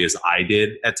probably as I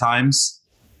did at times.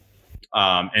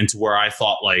 And to where I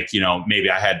thought like, maybe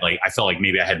I felt like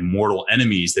maybe I had mortal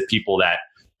enemies, that people that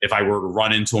if I were to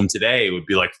run into them today would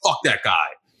be like, fuck that guy.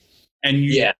 And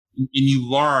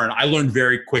I learned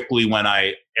very quickly when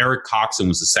Eric Coxon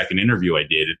was the second interview I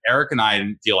did. And Eric and I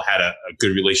didn't feel had a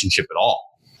good relationship at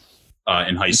all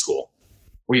in high school.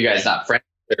 Were you guys not friends,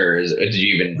 or did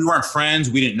you even? We weren't friends.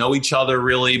 We didn't know each other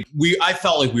really. I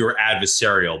felt like we were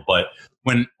adversarial, but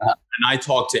when I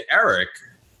talked to Eric,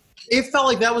 it felt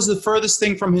like that was the furthest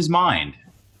thing from his mind.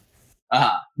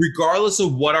 Regardless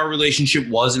of what our relationship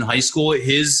was in high school,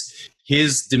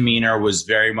 his demeanor was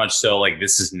very much so like,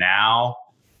 this is now,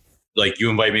 like, you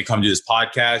invite me to come do this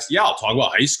podcast. Yeah, I'll talk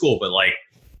about high school, but like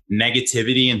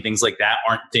negativity and things like that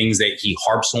aren't things that he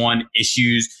harps on.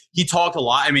 Issues. He talked a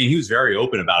lot. I mean, he was very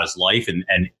open about his life and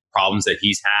problems that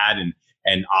he's had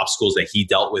and obstacles that he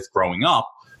dealt with growing up.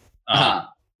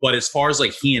 But as far as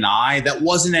like he and I, that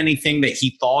wasn't anything that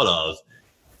he thought of,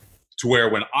 to where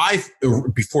when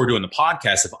before doing the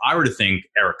podcast, if I were to think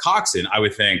Eric Coxon, I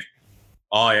would think,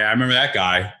 oh yeah, I remember that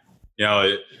guy,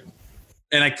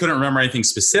 and I couldn't remember anything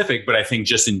specific, but I think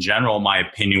just in general, my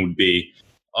opinion would be,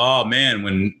 oh man,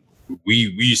 when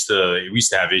we used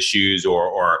to have issues,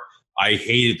 or I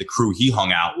hated the crew he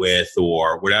hung out with,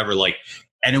 or whatever. Like,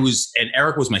 and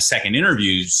Eric was my second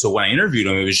interview. So when I interviewed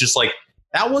him, it was just like,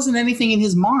 that wasn't anything in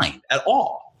his mind at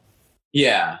all.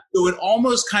 Yeah. So it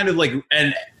almost kind of like,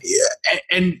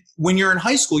 and when you're in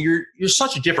high school, you're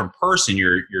such a different person.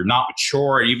 You're not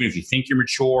mature, even if you think you're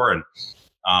mature,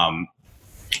 and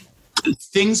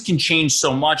things can change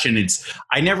so much. And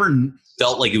I never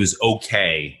felt like it was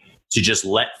okay to just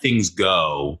let things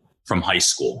go from high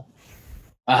school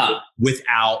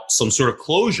without some sort of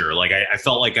closure. Like I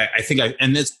felt like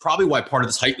and that's probably why part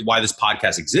of why this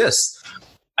podcast exists.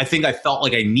 I think I felt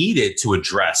like I needed to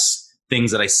address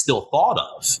things that I still thought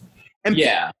of.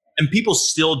 And people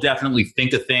still definitely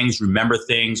think of things, remember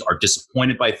things, are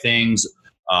disappointed by things,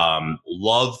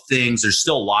 love things. There's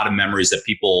still a lot of memories that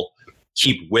people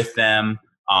keep with them.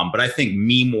 But I think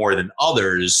me more than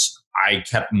others, I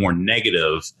kept more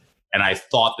negative, and I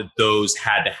thought that those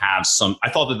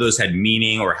had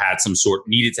meaning, or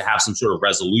needed to have some sort of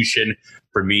resolution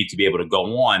for me to be able to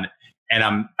go on. And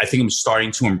I think I'm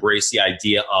starting to embrace the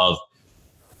idea of,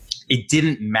 it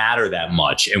didn't matter that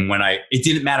much. And it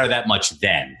didn't matter that much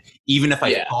then. Even if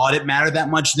I thought it mattered that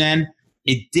much then,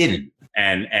 it didn't.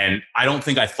 And I don't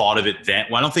think I thought of it then.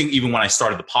 Well, I don't think even when I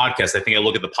started the podcast, I think I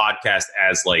look at the podcast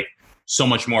as like so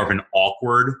much more of an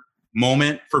awkward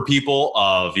moment for people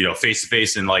of, face to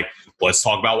face, and like, let's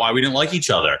talk about why we didn't like each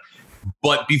other.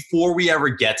 But before we ever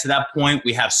get to that point,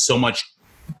 we have so much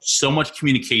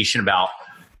communication about,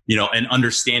 and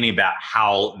understanding about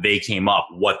how they came up,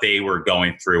 what they were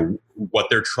going through, what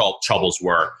their troubles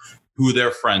were, who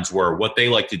their friends were, what they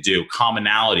like to do,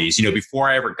 commonalities. Before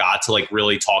I ever got to like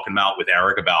really talking with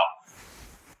Eric about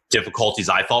difficulties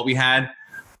I thought we had,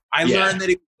 I learned that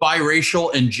he was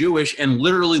biracial and Jewish and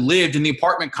literally lived in the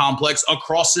apartment complex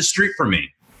across the street from me.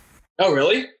 Oh,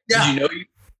 really? Yeah. Did you know you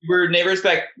were neighbors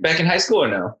back in high school, or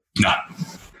no? No.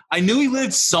 I knew he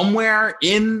lived somewhere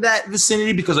in that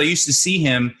vicinity because I used to see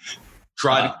him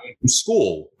driving from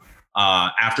school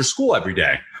after school every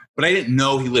day. But I didn't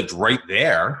know he lived right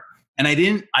there. And I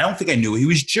don't think I knew he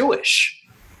was Jewish.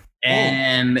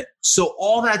 And so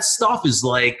all that stuff is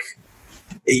like,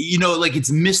 like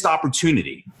it's missed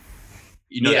opportunity.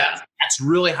 That's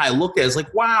really how I look at it. It's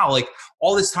like, wow, like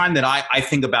all this time that I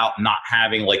think about not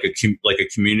having like a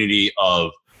community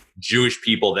of Jewish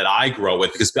people that I grew up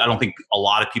with, because I don't think a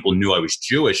lot of people knew I was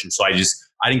Jewish. And so I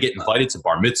didn't get invited to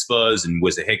bar mitzvahs and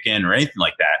Wizahickin or anything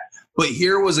like that. But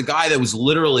here was a guy that was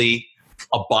literally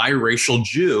a biracial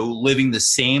Jew living the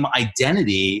same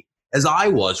identity as I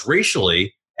was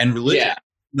racially and religiously.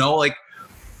 Yeah. Like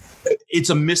it's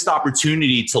a missed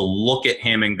opportunity to look at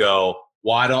him and go,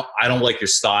 well, I don't like your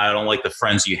style. I don't like the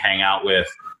friends you hang out with.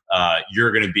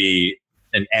 You're going to be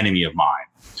an enemy of mine.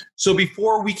 So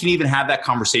before we can even have that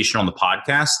conversation on the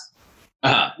podcast,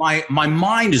 my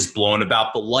mind is blown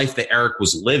about the life that Eric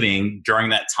was living during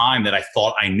that time that I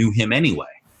thought I knew him anyway.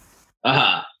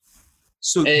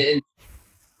 So it's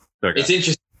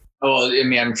interesting. Well, I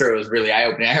mean, I'm sure it was really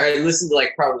eye-opening. I listened to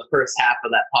like probably the first half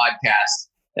of that podcast,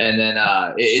 and then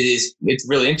it's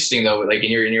really interesting though, like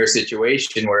in your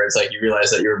situation where it's like you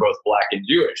realize that you're both Black and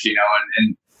Jewish,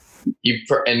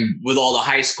 and with all the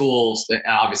high schools,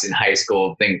 obviously in high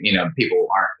school thing, people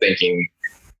aren't thinking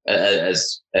at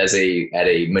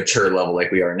a mature level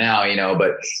like we are now,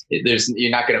 but you're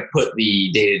not going to put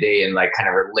the day to day and like kind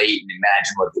of relate and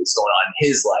imagine what's going on in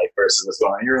his life versus what's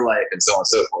going on in your life and so on and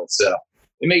so forth. So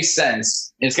it makes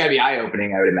sense. It's got to be eye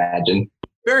opening, I would imagine.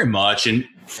 Very much. And,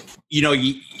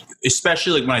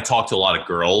 especially like when I talk to a lot of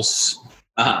girls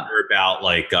about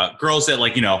like girls that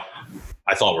like,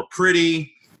 I thought were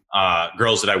pretty,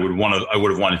 girls that I would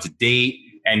have wanted to date.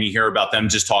 And you hear about them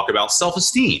just talk about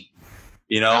self-esteem,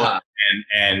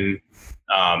 and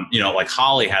like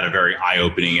Holly had a very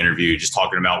eye-opening interview just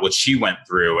talking about what she went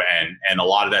through, and a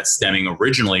lot of that stemming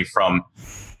originally from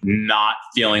not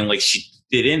feeling like she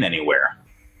fit in anywhere.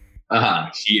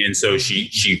 So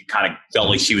she kind of felt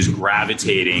like she was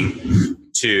gravitating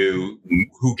to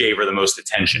who gave her the most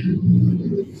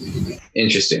attention.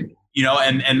 Interesting.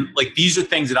 And like, these are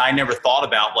things that I never thought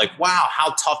about, like, wow,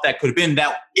 how tough that could have been.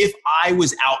 That if I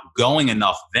was outgoing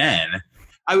enough then,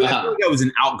 I feel like I was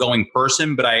an outgoing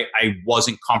person, but I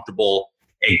wasn't comfortable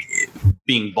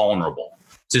being vulnerable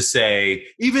to say,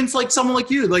 even it's like someone like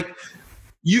you,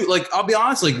 I'll be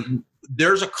honest, like,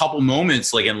 there's a couple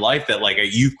moments like in life that like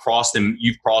you've crossed in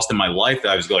my life that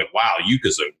I was like, wow,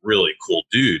 Yuka's a really cool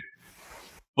dude.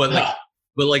 But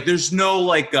like, there's no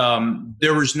like,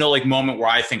 there was no like moment where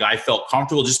I think I felt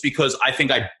comfortable just because I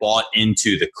think I bought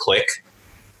into the clique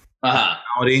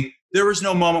personality. There was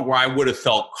no moment where I would have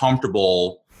felt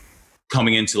comfortable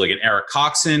coming into like an Eric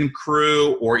Coxon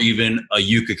crew or even a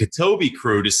Yuka Katobi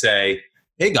crew to say,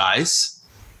 hey guys,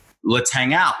 let's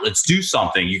hang out. Let's do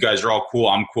something. You guys are all cool.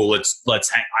 I'm cool. Let's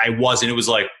hang. I wasn't. It was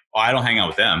like, oh, I don't hang out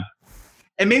with them.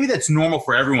 And maybe that's normal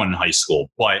for everyone in high school,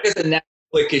 but it's a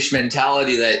cliquish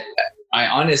mentality that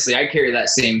I carry that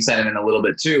same sentiment a little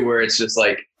bit too, where it's just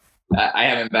like, I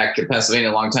haven't been back to Pennsylvania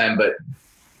in a long time, but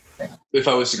if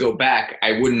I was to go back,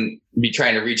 I wouldn't be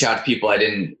trying to reach out to people I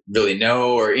didn't really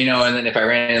know, or, and then if I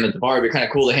ran in at the bar, it'd be kind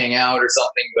of cool to hang out or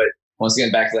something. But once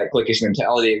again, back to that cliquish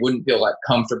mentality, it wouldn't feel like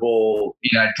comfortable.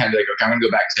 I'd kind of be like, okay, I'm going to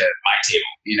go back to my table,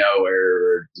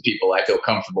 or the people I feel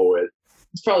comfortable with.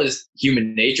 It's probably just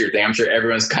human nature thing. I'm sure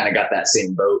everyone's kind of got that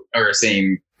same boat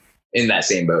in that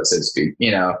same boat, so to speak,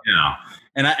 Yeah.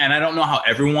 And I don't know how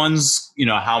everyone's,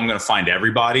 how I'm going to find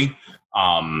everybody.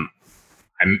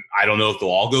 I don't know if they'll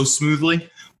all go smoothly,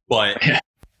 but,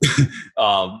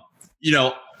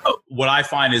 what I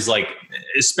find is like,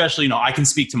 especially, I can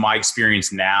speak to my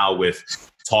experience now with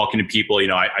talking to people.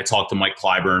 I talk to Mike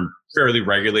Clyburn fairly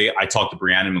regularly. I talk to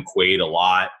Brianna McQuaid a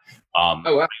lot.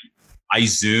 Oh, wow. I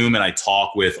Zoom and I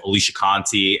talk with Alicia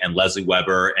Conti and Leslie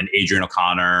Weber and Adrienne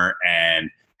O'Connor and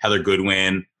Heather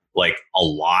Goodwin, like a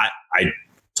lot. I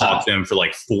talked to them for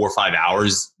like 4 or 5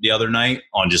 hours the other night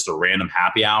on just a random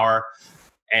happy hour.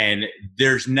 And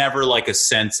there's never like a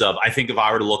sense of, I think if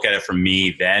I were to look at it from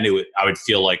me, then I would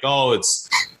feel like, oh, it's,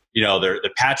 they're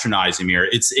patronizing me. Or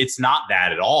it's not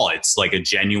that at all. It's like a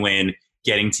genuine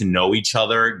getting to know each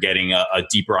other, getting a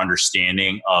deeper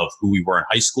understanding of who we were in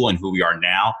high school and who we are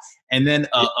now. And then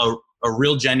a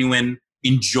real genuine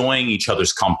enjoying each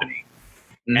other's company.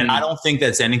 Mm-hmm. And I don't think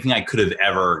that's anything I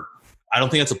don't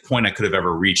think that's a point I could have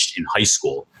ever reached in high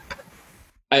school.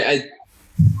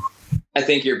 I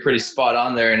think you're pretty spot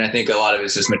on there. And I think a lot of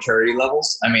it's just maturity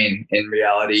levels. I mean, in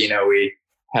reality, we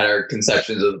had our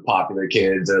conceptions of the popular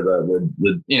kids or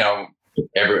the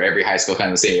every high school kind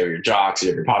of the same. You have your jocks, you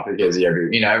have your popular kids, you have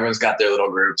your, everyone's got their little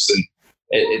groups, and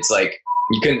it's like,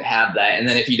 you couldn't have that. And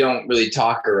then if you don't really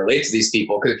talk or relate to these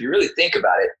people, because if you really think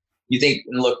about it, you think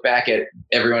and look back at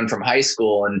everyone from high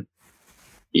school and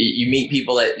you meet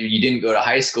people that you didn't go to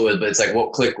high school with, but it's like,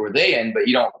 what clique were they in? But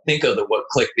you don't think of what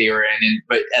clique they were in.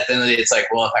 But at the end of the day, it's like,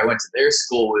 well, if I went to their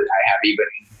school, would I have even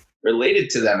related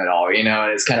to them at all? And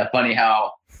it's kind of funny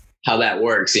how that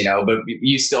works, but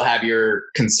you still have your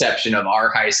conception of our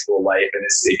high school life, and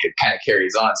it kind of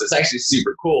carries on. So it's actually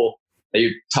super cool that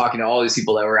you're talking to all these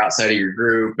people that were outside of your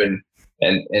group and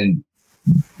in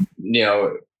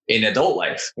adult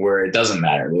life where it doesn't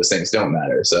matter. Those things don't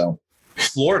matter. So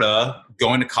Florida,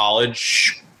 going to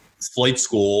college, flight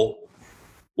school,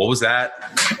 what was that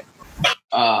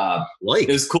like?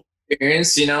 It was cool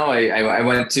experience. I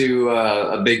went to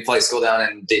a big flight school down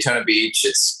in Daytona Beach.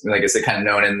 It's, like I said, kind of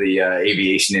known in the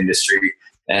aviation industry.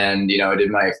 And, I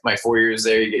did my 4 years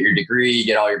there. You get your degree, you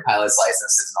get all your pilot's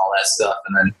licenses and all that stuff.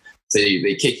 And then so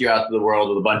they kick you out to the world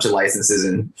with a bunch of licenses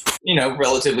and,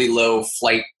 relatively low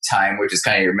flight time, which is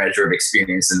kind of your measure of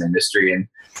experience in the industry. And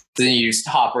then you just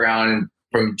hop around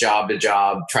from job to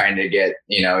job trying to get,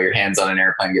 your hands on an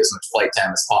airplane, get as much flight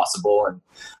time as possible. And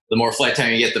the more flight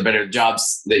time you get, the better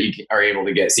jobs that you are able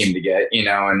to seem to get,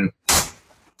 and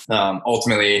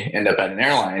ultimately end up at an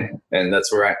airline. And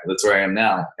that's where I am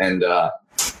now. And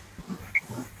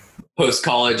post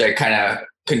college, I kind of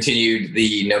continued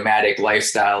the nomadic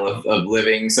lifestyle of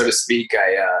living, so to speak.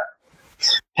 I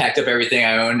packed up everything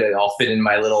I owned. It all fit in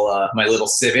my little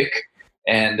Civic.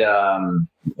 And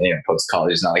post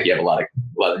college, it's not like you have a lot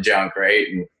of junk, right?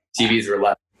 And TVs were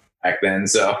left back then.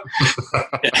 So,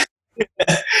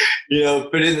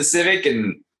 put in the Civic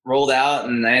and rolled out,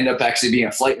 and I ended up actually being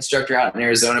a flight instructor out in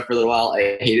Arizona for a little while.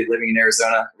 I hated living in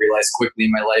Arizona. Realized quickly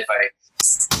in my life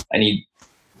I need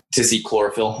to see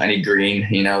chlorophyll. I need green.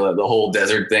 The whole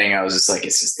desert thing. I was just like,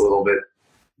 it's just a little bit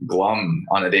glum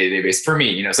on a day-to-day basis for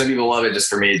me. Some people love it. Just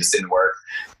for me, it just didn't work.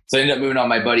 So I ended up moving on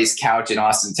my buddy's couch in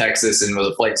Austin, Texas, and was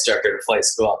a flight instructor at a flight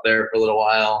school out there for a little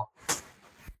while.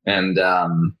 And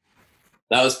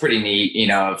that was pretty neat,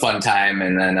 a fun time.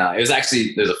 And then there's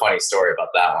a funny story about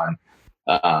that one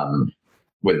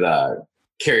with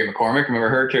Carrie McCormick. Remember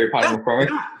her, Carrie Potter McCormick?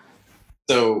 Yeah.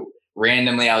 So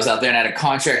randomly, I was out there and I had a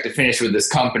contract to finish with this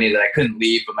company that I couldn't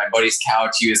leave, but my buddy's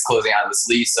couch, he was closing out this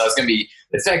lease. So I was going to be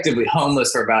effectively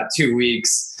homeless for about 2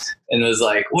 weeks. And it was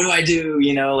like, what do I do?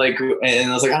 And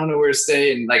I was like, I don't know where to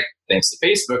stay. And like, thanks to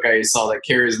Facebook, I saw that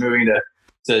Carrie was moving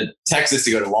to Texas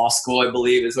to go to law school, I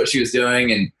believe is what she was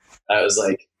doing. And I was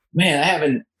like, man, I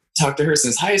haven't talked to her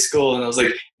since high school. And I was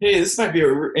like, hey, this might be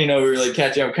we were like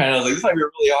catching up kind of like, this might be a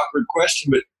really awkward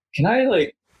question, but can I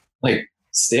like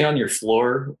stay on your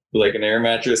floor with like an air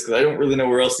mattress? Cause I don't really know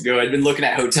where else to go. I'd been looking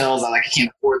at hotels. I'm like, I can't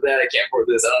afford that. I can't afford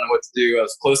this. I don't know what to do. I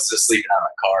was close to sleeping out of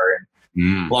my car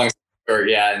and long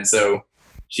story. Yeah. And so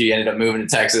she ended up moving to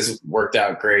Texas, worked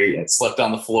out great, and slept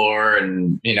on the floor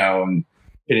and,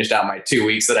 finished out my 2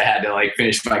 weeks that I had to like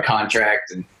finish my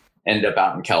contract and ended up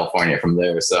out in California from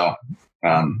there. So,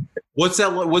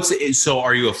 so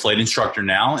are you a flight instructor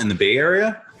now in the Bay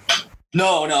Area?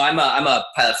 No, I'm a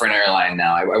pilot for an airline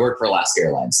now. I work for Alaska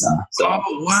Airlines now. So.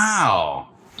 Oh, wow.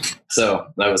 So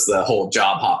that was the whole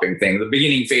job hopping thing. The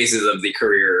beginning phases of the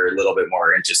career are a little bit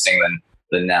more interesting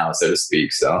than now, so to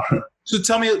speak. So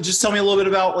tell me a little bit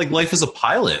about like life as a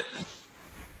pilot.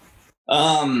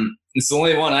 It's the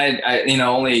only one I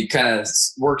only kind of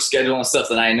work schedule and stuff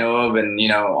that I know of. And,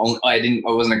 I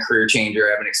wasn't a career changer.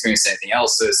 I haven't experienced anything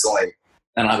else. So it's only,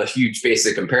 I don't have a huge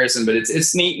basic comparison, but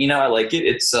it's neat. I like it.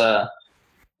 It's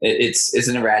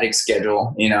an erratic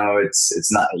schedule. It's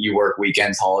not, you work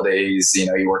weekends, holidays,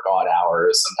 you work odd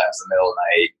hours, sometimes in the middle of the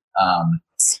night.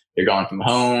 You're gone from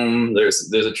home.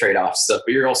 There's a trade-off stuff,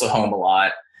 but you're also home a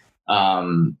lot.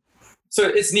 So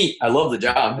it's neat. I love the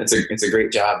job. It's a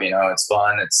great job. It's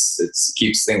fun. It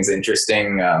keeps things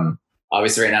interesting.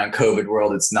 Obviously right now in COVID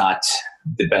world, it's not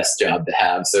the best job to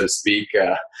have, so to speak.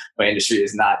 My industry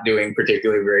is not doing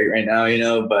particularly great right now,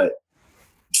 but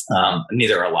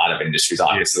neither are a lot of industries,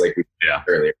 obviously, like we said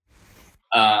earlier.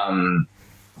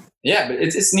 But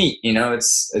it's neat.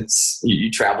 It's you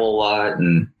travel a lot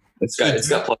and it's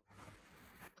got.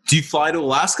 Do you fly to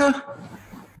Alaska?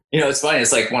 It's funny.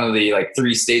 It's like one of the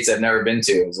 3 states I've never been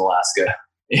to is Alaska.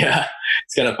 Yeah.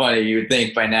 It's kind of funny. You would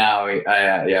think by now, I would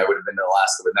have been to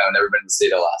Alaska, but no, I've never been to the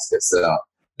state of Alaska. So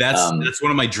that's one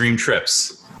of my dream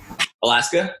trips.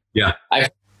 Alaska? Yeah.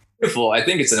 Beautiful. I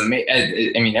think it's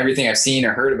everything I've seen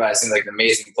or heard about it seems like an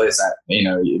amazing place.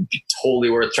 It'd be totally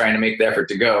worth trying to make the effort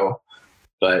to go,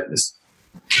 but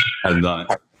haven't done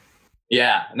it.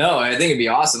 Yeah. No, I think it'd be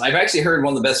awesome. I've actually heard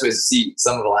one of the best ways to see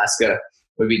some of Alaska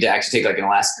would be to actually take like an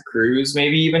Alaska cruise,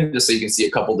 maybe even just so you can see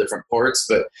a couple different ports.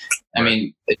 But I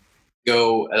mean,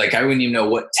 go like, I wouldn't even know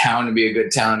what town would be a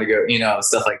good town to go,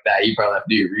 stuff like that. You probably have to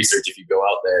do your research if you go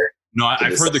out there. No,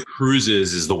 I've heard the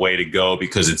cruises is the way to go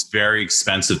because it's very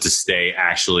expensive to stay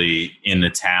actually in the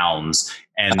towns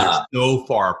and they're so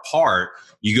far apart.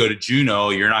 You go to Juneau,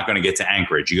 you're not going to get to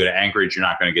Anchorage. You go to Anchorage, you're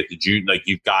not going to get to Juneau. Like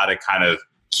you've got to kind of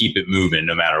keep it moving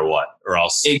no matter what, or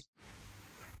else.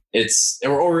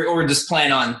 Or just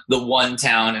plan on the one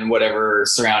town and whatever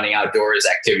surrounding outdoors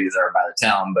activities are by the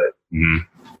town. But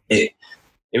it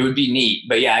would be neat.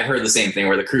 But yeah, I've heard the same thing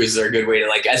where the cruises are a good way to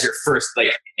as your first,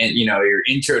 your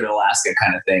intro to Alaska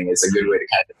kind of thing. It's a good way to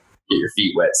kind of get your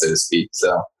feet wet, so to speak.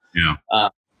 So, yeah.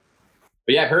 But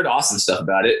yeah, I've heard awesome stuff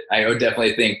about it. I would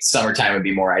definitely think summertime would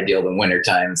be more ideal than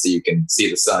wintertime. So you can see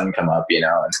the sun come up, and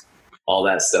all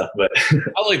that stuff. But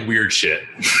I like weird shit.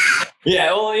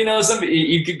 Yeah, well,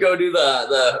 you could go do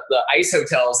the ice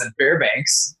hotels in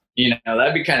Fairbanks.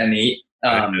 That'd be kind of neat.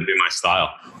 That'd be my style.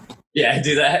 Yeah,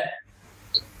 do that.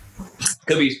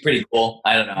 Could be pretty cool.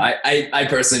 I don't know. I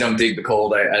personally don't dig the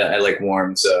cold. I like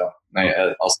warm, so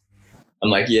I'm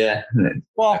like, yeah.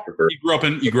 Well, I prefer.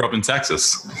 You grew up in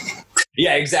Texas.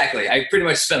 Yeah, exactly. I pretty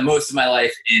much spent most of my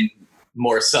life in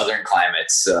more southern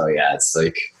climates. So yeah, it's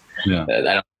like I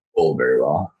don't cold very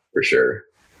well for sure.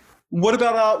 What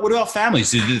about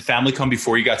families? Did the family come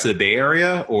before you got to the Bay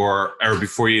Area, or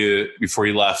before you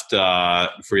left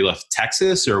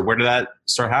Texas, or where did that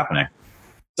start happening?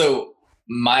 So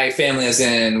my family is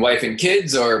in wife and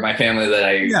kids, or my family that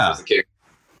I was a kid.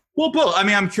 Well, both. I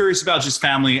mean, I'm curious about just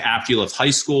family after you left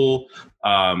high school.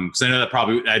 Because I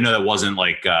know that wasn't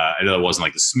like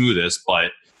the smoothest,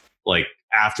 but like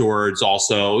afterwards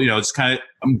also, it's kind of,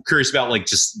 I'm curious about like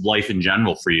just life in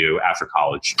general for you after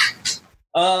college.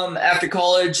 After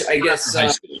college, I guess. High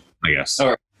school, I guess.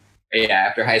 Or, yeah,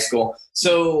 after high school.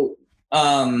 So,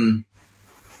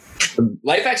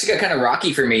 life actually got kind of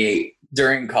rocky for me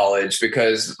during college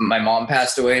because my mom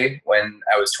passed away when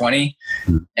I was 20.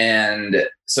 And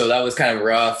so that was kind of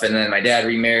rough. And then my dad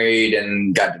remarried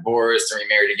and got divorced and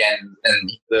remarried again.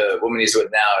 And the woman he's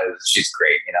with now she's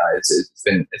great.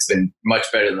 It's been much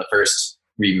better than the first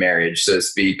remarriage, so to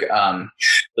speak. But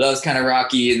that was kind of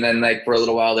rocky. And then like for a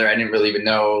little while there, I didn't really even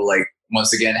know, like,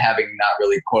 once again, having not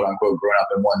really quote unquote grown up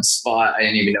in one spot, I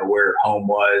didn't even know where home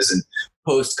was. And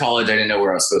post college, I didn't know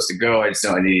where I was supposed to go. I just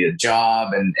know I needed a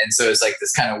job. And so it's like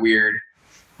this kind of weird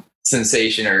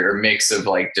sensation or mix of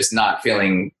like just not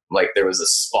feeling like there was a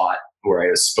spot where I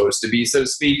was supposed to be, so to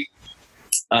speak.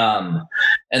 And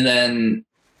then,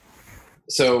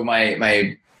 so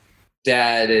my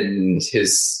dad and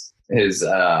his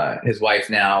wife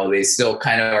now, they still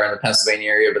kind of are in the Pennsylvania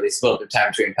area, but they split up their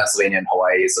time between Pennsylvania and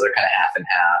Hawaii. So they're kind of half and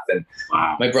half. And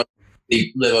Wow. my brother,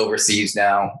 they live overseas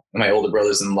now. My older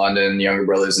brother's in London, younger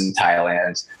brother's in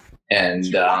Thailand. And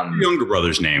Your younger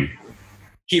brother's name?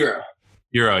 Hero.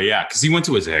 Hero, yeah, because he went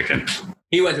to Wissahickon.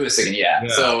 He went to Wissahickon, yeah.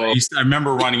 So I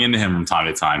remember running into him from time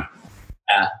to time.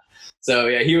 Yeah. So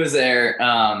yeah, he was there.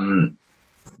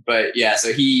 But yeah,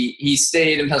 so he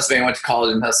stayed in Pennsylvania, went to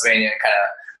college in Pennsylvania, and kind of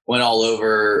went all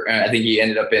over. I think he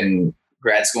ended up in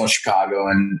grad school in Chicago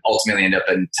and ultimately ended up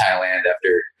in Thailand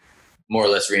after more or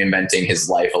less reinventing his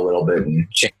life a little bit and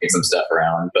changing some stuff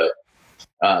around.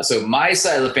 But so my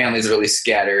side of the family is really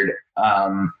scattered.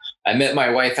 I met my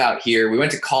wife out here. We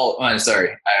went to college.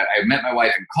 I met my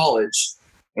wife in college.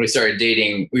 When we started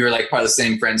dating, we were like part of the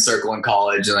same friend circle in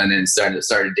college, and then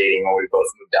started dating when we both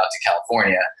moved out to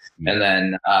California, and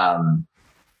then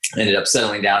ended up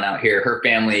settling down out here. Her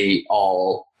family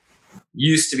all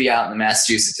used to be out in the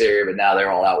Massachusetts area, but now they're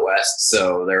all out west.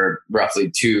 So they're roughly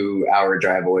 2-hour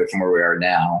drive away from where we are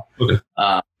now. Okay.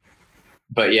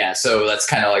 But yeah, so that's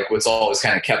kind of like what's always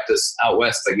kind of kept us out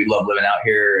west. Like we love living out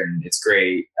here and it's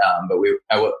great. But we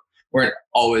weren't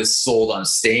always sold on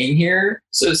staying here,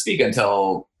 so to speak,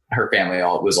 until her family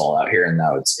was all out here. And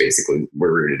now it's basically,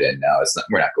 we're rooted in now.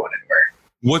 We're not going anywhere.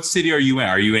 What city are you in?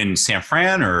 Are you in San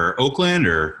Fran or Oakland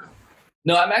or?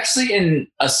 No, I'm actually in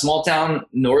a small town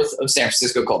north of San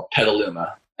Francisco called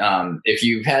Petaluma. If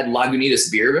you've had Lagunitas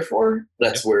beer before,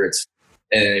 that's where it's.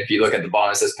 And if you look at the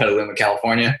bottom, it says Petaluma,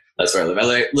 California. That's where I live.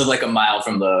 I live like a mile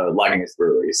from the Lagunitas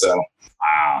brewery. So,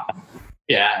 wow.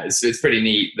 Yeah, it's pretty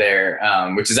neat there,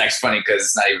 which is actually funny because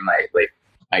it's not even my like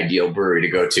ideal brewery to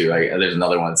go to. There's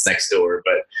another one that's next door,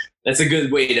 but that's a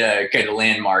good way to kind of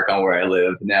landmark on where I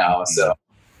live now. So,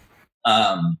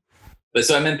 but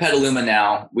so I'm in Petaluma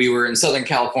now. We were in Southern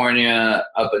California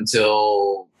up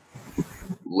until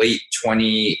late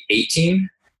 2018,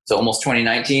 so almost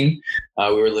 2019.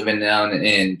 We were living down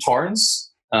in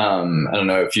Torrance. I don't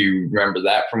know if you remember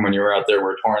that from when you were out there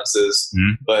where Torrance is,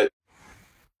 but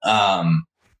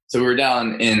so we were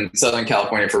down in Southern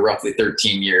California for roughly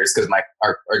 13 years because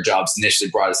our jobs initially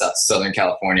brought us out to Southern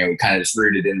California. We kind of just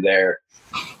rooted in there.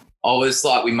 Always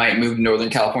thought we might move to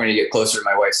Northern California to get closer to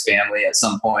my wife's family at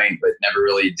some point, but never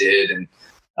really did. And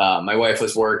my wife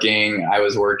was working, I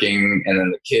was working, and then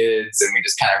the kids, and we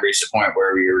just kind of reached a point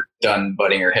where we were done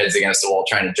butting our heads against the wall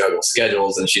trying to juggle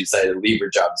schedules, and she decided to leave her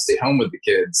job to stay home with the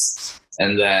kids.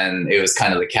 And then it was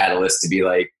kind of the catalyst to be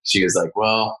like, she was like,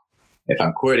 well, if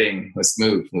I'm quitting, let's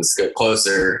move, let's get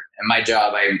closer. And my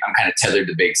job, I'm kind of tethered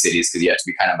to big cities because you have to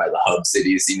be kind of by the hub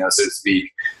cities, so to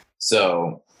speak.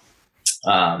 So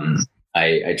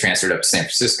I transferred up to San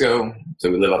Francisco. So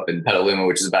we live up in Petaluma,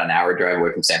 which is about an hour drive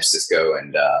away from San Francisco.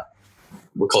 And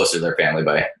we're closer to their family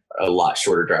by a lot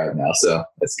shorter drive now. So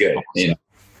that's good.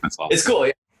 That's awesome. It's cool.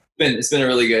 Yeah. It's been a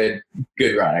really good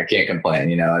run. I can't complain.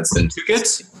 It's been 2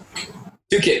 kids?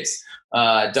 2 kids.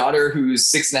 Daughter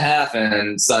who's 6.5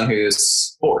 and son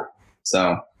who's 4.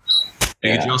 So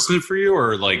Big adjustment for you,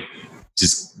 or like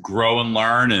just grow and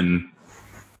learn and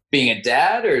being a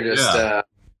dad, or just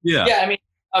yeah. I mean,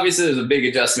 obviously there's a big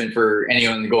adjustment for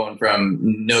anyone going from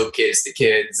no kids to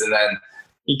kids, and then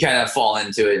you kind of fall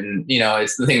into it. And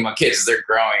it's the thing about kids is they're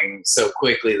growing so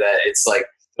quickly that it's like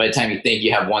by the time you think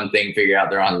you have one thing figured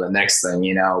out, they're on to the next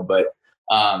thing. But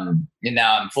and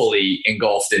now I'm fully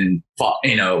engulfed in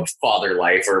father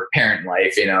life or parent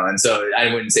life, and so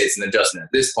I wouldn't say it's an adjustment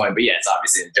at this point, but yeah, it's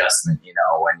obviously an adjustment,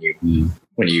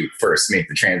 when you first make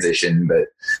the transition. But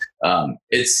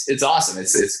it's awesome.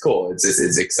 It's cool.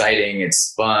 It's exciting.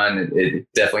 It's fun. It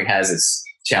definitely has its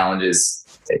challenges,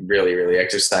 really, really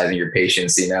exercising your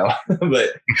patience, but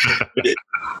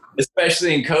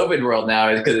especially in COVID world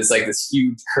now, because it's like this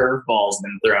huge curveball's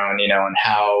been thrown, and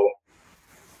how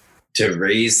to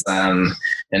raise them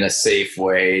in a safe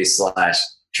way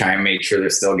 / try and make sure they're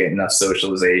still getting enough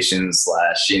socialization /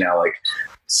 like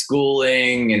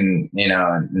schooling and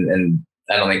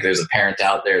I don't think there's a parent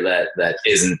out there that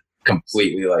isn't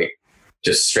completely like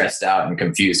just stressed out and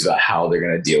confused about how they're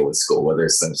going to deal with school, whether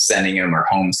it's sending them or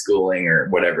homeschooling or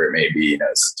whatever it may be.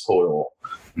 It's a total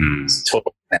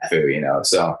snafu,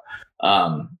 so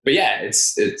but yeah,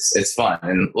 it's fun,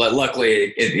 and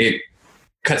luckily it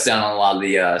cuts down on a lot of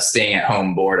the staying at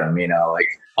home boredom. Like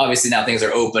obviously now things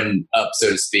are open up,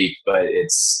 so to speak, but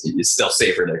it's still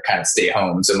safer to kind of stay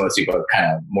home. So most people are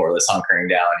kind of more or less hunkering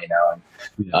down, and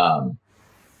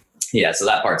so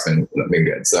that part's been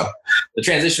good. So the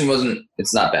transition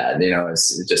it's not bad,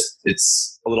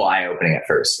 it's a little eye opening at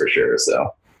first for sure.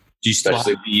 So do you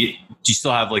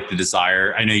still have like the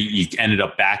desire? I know you ended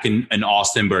up back in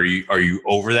Austin, but are you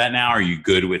over that now? Are you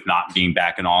good with not being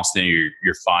back in Austin?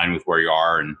 You're fine with where you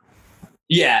are? And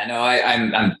yeah, no,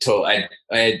 I'm total.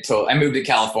 I moved to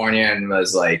California and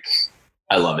was like,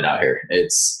 I love it out here.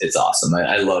 It's awesome.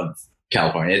 I love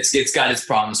California. It's got its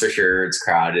problems for sure. It's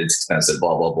crowded, it's expensive,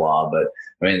 blah, blah, blah. But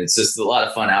I mean, it's just a lot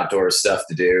of fun outdoor stuff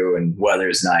to do, and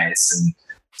weather's nice. And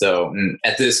so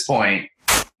at this point,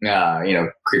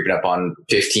 creeping up on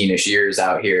 15-ish years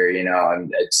out here,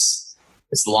 and it's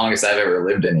the longest I've ever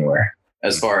lived anywhere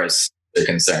as far as they're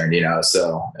concerned,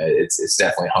 so it's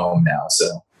definitely home now.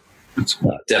 So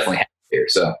definitely happy here.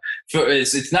 So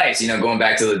it's nice, going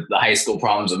back to the high school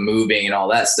problems of moving and all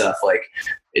that stuff. Like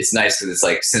it's nice because it's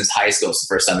like since high school, it's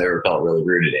the first time I ever felt really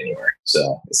rooted anywhere.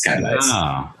 So it's kind of nice.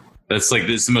 That's like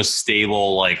this is the most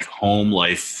stable like home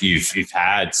life you've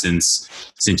had since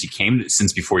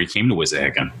before you came to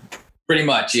Wissahickon. Pretty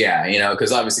much, yeah.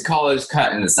 Because obviously college,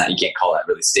 and it's not, you can't call that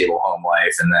really stable home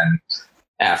life. And then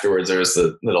afterwards, there was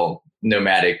the little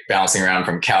nomadic bouncing around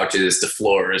from couches to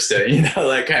floors to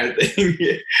that kind of thing.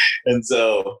 And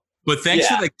so, but thanks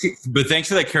for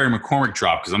that Carrie McCormick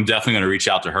drop, because I'm definitely going to reach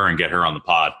out to her and get her on the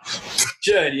pod.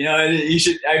 Should you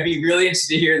should? I'd be really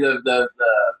interested to hear the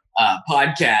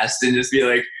podcast and just be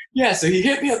like, yeah, so he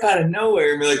hit me up out of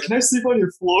nowhere and be like, can I sleep on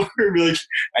your floor? And be like,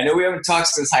 I know we haven't talked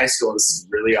since high school. This is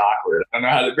really awkward. I don't know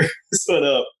how to bring this one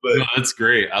up. But no, that's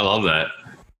great. I love that.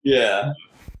 Yeah.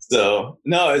 So,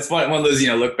 no, it's one of those,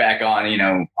 look back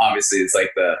on, obviously it's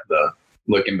like the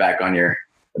looking back on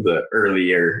the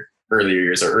earlier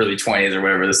years or early 20s or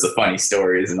whatever. This is the funny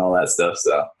stories and all that stuff.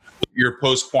 So your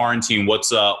post-quarantine, what's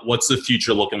the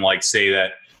future looking like? Say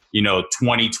that,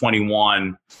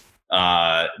 2021,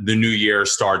 the new year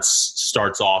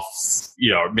starts off,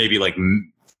 maybe like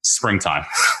springtime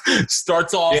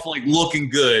starts off like looking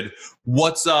good.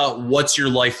 What's your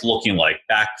life looking like?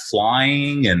 Back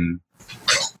flying? And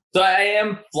so I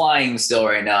am flying still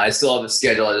right now. I still have a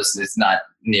schedule. It's not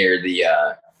near the,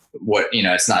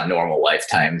 it's not normal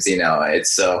lifetimes,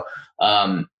 it's so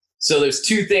there's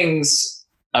two things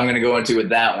I'm going to go into with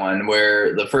that one,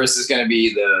 where the first is going to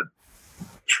be the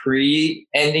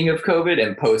pre-ending of COVID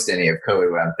and post-ending of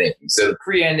COVID, what I'm thinking. So the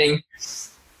pre-ending,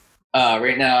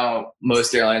 right now,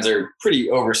 most airlines are pretty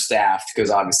overstaffed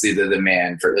because obviously the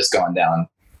demand for this gone down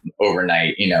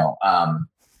overnight,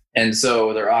 and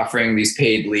so they're offering these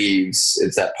paid leaves.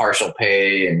 It's that partial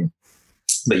pay,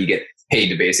 but you get paid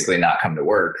to basically not come to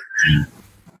work.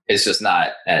 It's just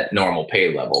not at normal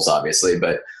pay levels, obviously.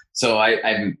 But so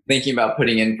I'm thinking about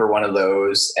putting in for one of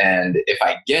those, and if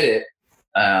I get it,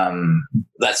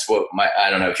 that's what I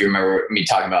don't know if you remember me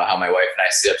talking about how my wife and I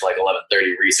stay up to like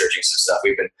 11:30 researching some stuff.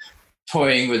 We've been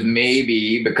toying with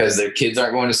maybe, because their kids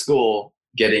aren't going to school,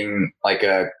 getting like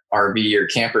a RV or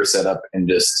camper set up and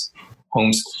just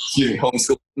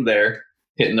homeschool there,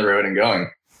 hitting the road and going.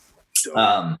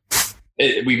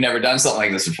 We've never done something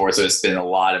like this before, so it's been a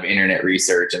lot of internet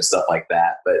research and stuff like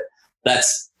that. But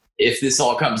if this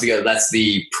all comes together, that's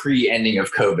the pre-ending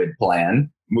of COVID plan.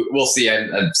 We'll see.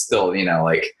 I'm still,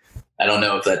 I don't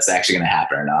know if that's actually going to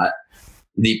happen or not.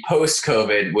 The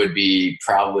post-COVID would be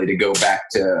probably to go back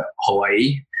to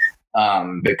Hawaii,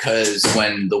 because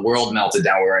when the world melted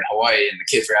down, we were in Hawaii and the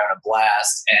kids were having a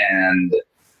blast, and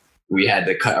we had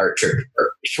to cut our trip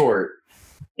short,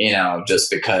 just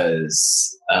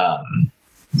because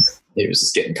it was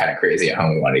just getting kind of crazy at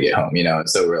home. We wanted to get home, and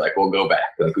so we're like, we'll go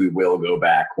back. Like, we will go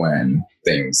back when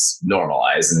things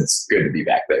normalize, and it's good to be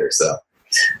back there.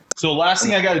 So last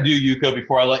thing I got to do, Yuko,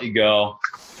 before I let you go,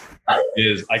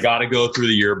 is I got to go through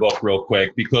the yearbook real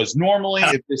quick, because normally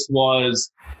if this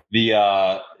was the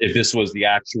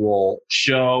actual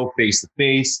show face to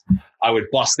face, I would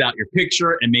bust out your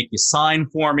picture and make you sign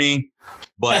for me.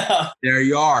 But there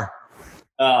you are.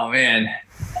 Oh man.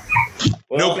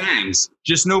 Well, No bangs,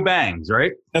 just no bangs,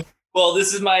 right? well,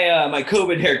 this is my my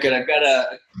COVID haircut. I've got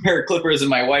a pair of clippers, and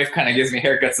my wife kind of gives me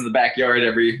haircuts in the backyard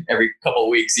every couple of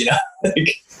weeks. You know.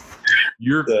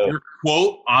 Your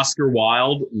quote, Oscar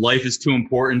Wilde, "Life is too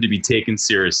important to be taken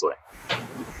seriously."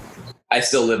 I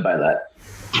still live by that.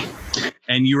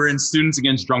 And you were in Students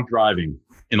Against Drunk Driving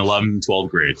in 11th and 12th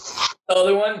grade. The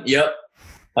other one? Yep.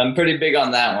 I'm pretty big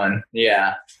on that one.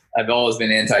 Yeah. I've always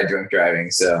been anti-drunk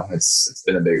driving, so it's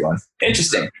been a big one.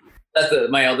 Interesting. That's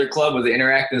my other club was the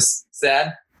Interact and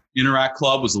SAD. Interact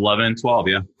Club was 11 and 12,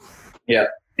 yeah.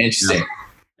 Yep. Interesting. Yeah.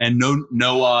 And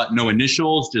no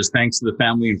initials, just thanks to the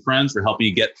family and friends for helping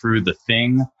you get through the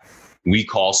thing we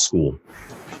call school.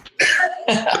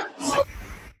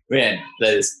 Man,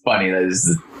 that is funny. That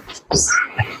is just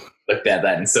looked at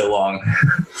that in so long.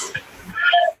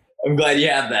 I'm glad you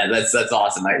have that. That's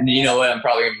awesome. You know what? I'm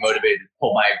probably gonna be motivated to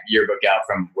pull my yearbook out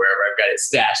from wherever I've got it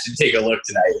stashed and take a look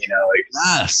tonight. You know, like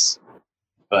Yes.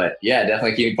 But yeah,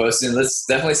 definitely keep me posted. Let's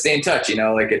definitely stay in touch. You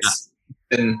know, like it's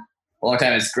been a long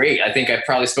time. It's great. I think I've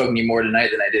probably spoken to you more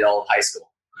tonight than I did all of high school.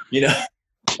 You know.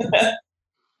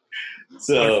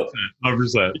 So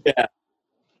 100%. Yeah.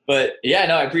 But yeah,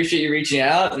 no, I appreciate you reaching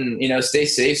out, and stay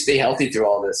safe, stay healthy through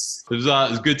all this. It was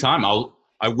a good time. I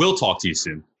will talk to you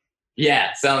soon.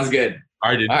 Yeah, sounds good.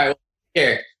 All right, dude. All right, well, take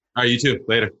care. All right, you too.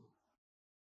 Later.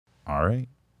 All right.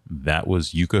 That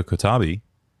was Yuka Kotabi.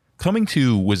 Coming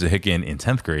to Wissahickon in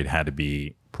 10th grade had to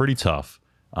be pretty tough.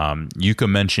 Yuka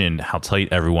mentioned how tight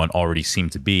everyone already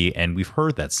seemed to be, and we've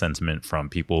heard that sentiment from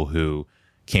people who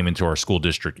came into our school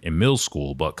district in middle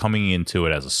school, but coming into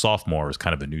it as a sophomore was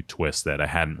kind of a new twist that I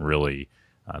hadn't really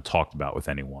talked about with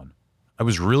anyone. I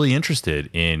was really interested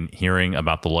in hearing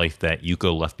about the life that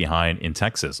Yuka left behind in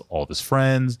Texas, all of his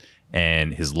friends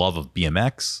and his love of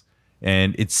BMX.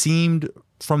 And it seemed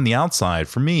from the outside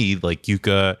for me like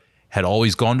Yuka had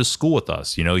always gone to school with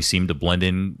us. You know, he seemed to blend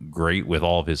in great with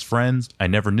all of his friends. I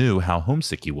never knew how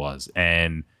homesick he was.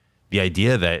 And the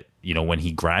idea that, when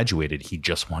he graduated, he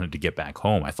just wanted to get back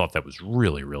home, I thought that was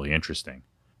really, really interesting.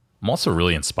 I'm also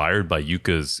really inspired by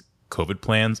Yuka's COVID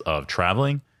plans of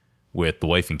traveling with the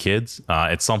wife and kids.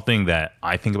 It's something that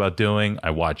I think about doing. I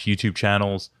watch YouTube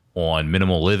channels on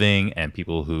minimal living and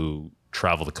people who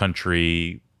travel the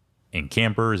country in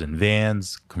campers and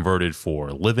vans converted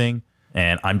for living.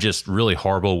 And I'm just really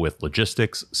horrible with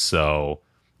logistics. So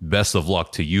best of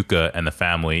luck to Yuka and the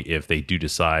family if they do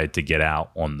decide to get out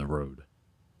on the road.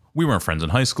 We Weren't Friends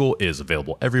in High School is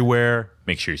available everywhere.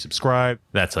 Make sure you subscribe.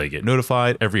 That's how you get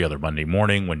notified every other Monday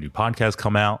morning when new podcasts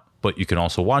come out. But you can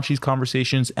also watch these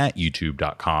conversations at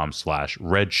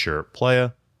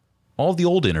youtube.com/redshirtplaya. All the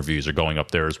old interviews are going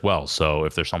up there as well. So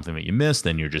if there's something that you missed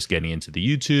and you're just getting into the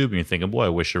YouTube and you're thinking, boy, I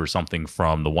wish there was something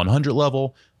from the 100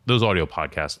 level, those audio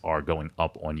podcasts are going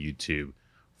up on YouTube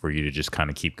for you to just kind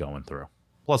of keep going through.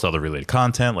 Plus other related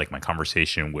content like my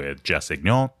conversation with Jess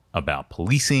Ignon about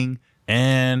policing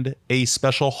and a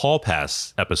special Hall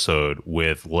Pass episode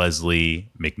with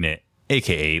Leslie McNitt,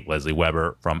 aka Leslie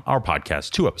Weber, from our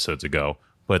podcast 2 episodes ago.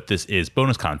 But this is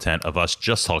bonus content of us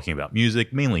just talking about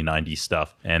music, mainly 90s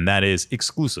stuff, and that is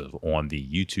exclusive on the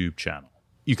YouTube channel.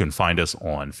 You can find us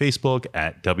on Facebook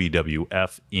at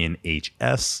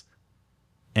WWFNHS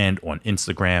and on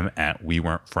Instagram at We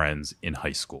Weren't Friends in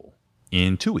High School.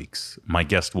 In 2 weeks, my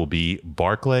guest will be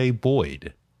Barclay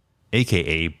Boyd,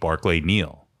 aka Barclay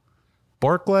Neal.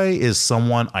 Barclay is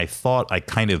someone I thought I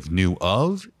kind of knew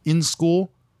of in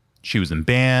school. She was in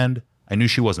band. I knew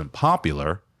she wasn't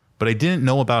popular, but I didn't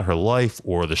know about her life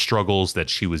or the struggles that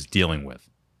she was dealing with.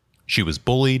 She was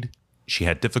bullied, she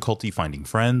had difficulty finding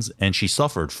friends, and she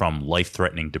suffered from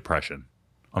life-threatening depression.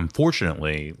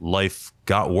 Unfortunately, life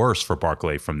got worse for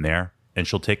Barclay from there, and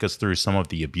she'll take us through some of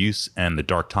the abuse and the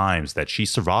dark times that she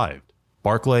survived.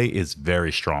 Barclay is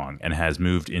very strong and has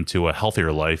moved into a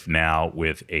healthier life now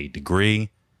with a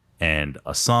degree and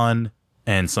a son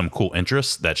and some cool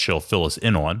interests that she'll fill us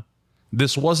in on.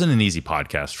 This wasn't an easy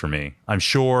podcast for me. I'm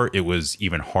sure it was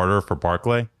even harder for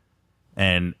Barclay.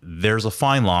 And there's a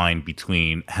fine line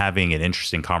between having an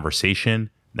interesting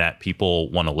conversation that people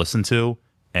want to listen to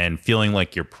and feeling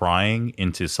like you're prying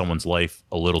into someone's life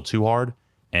a little too hard.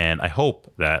 And I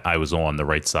hope that I was on the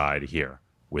right side here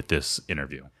with this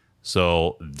interview.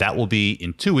 So that will be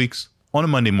in 2 weeks on a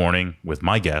Monday morning with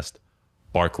my guest,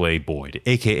 Barclay Boyd,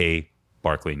 aka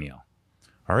Barclay Neal.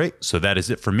 All right, so that is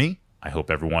it for me. I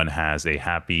hope everyone has a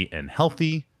happy and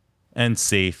healthy and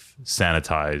safe,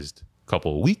 sanitized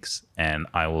couple of weeks. And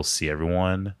I will see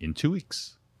everyone in 2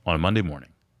 weeks on a Monday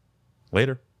morning.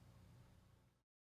 Later.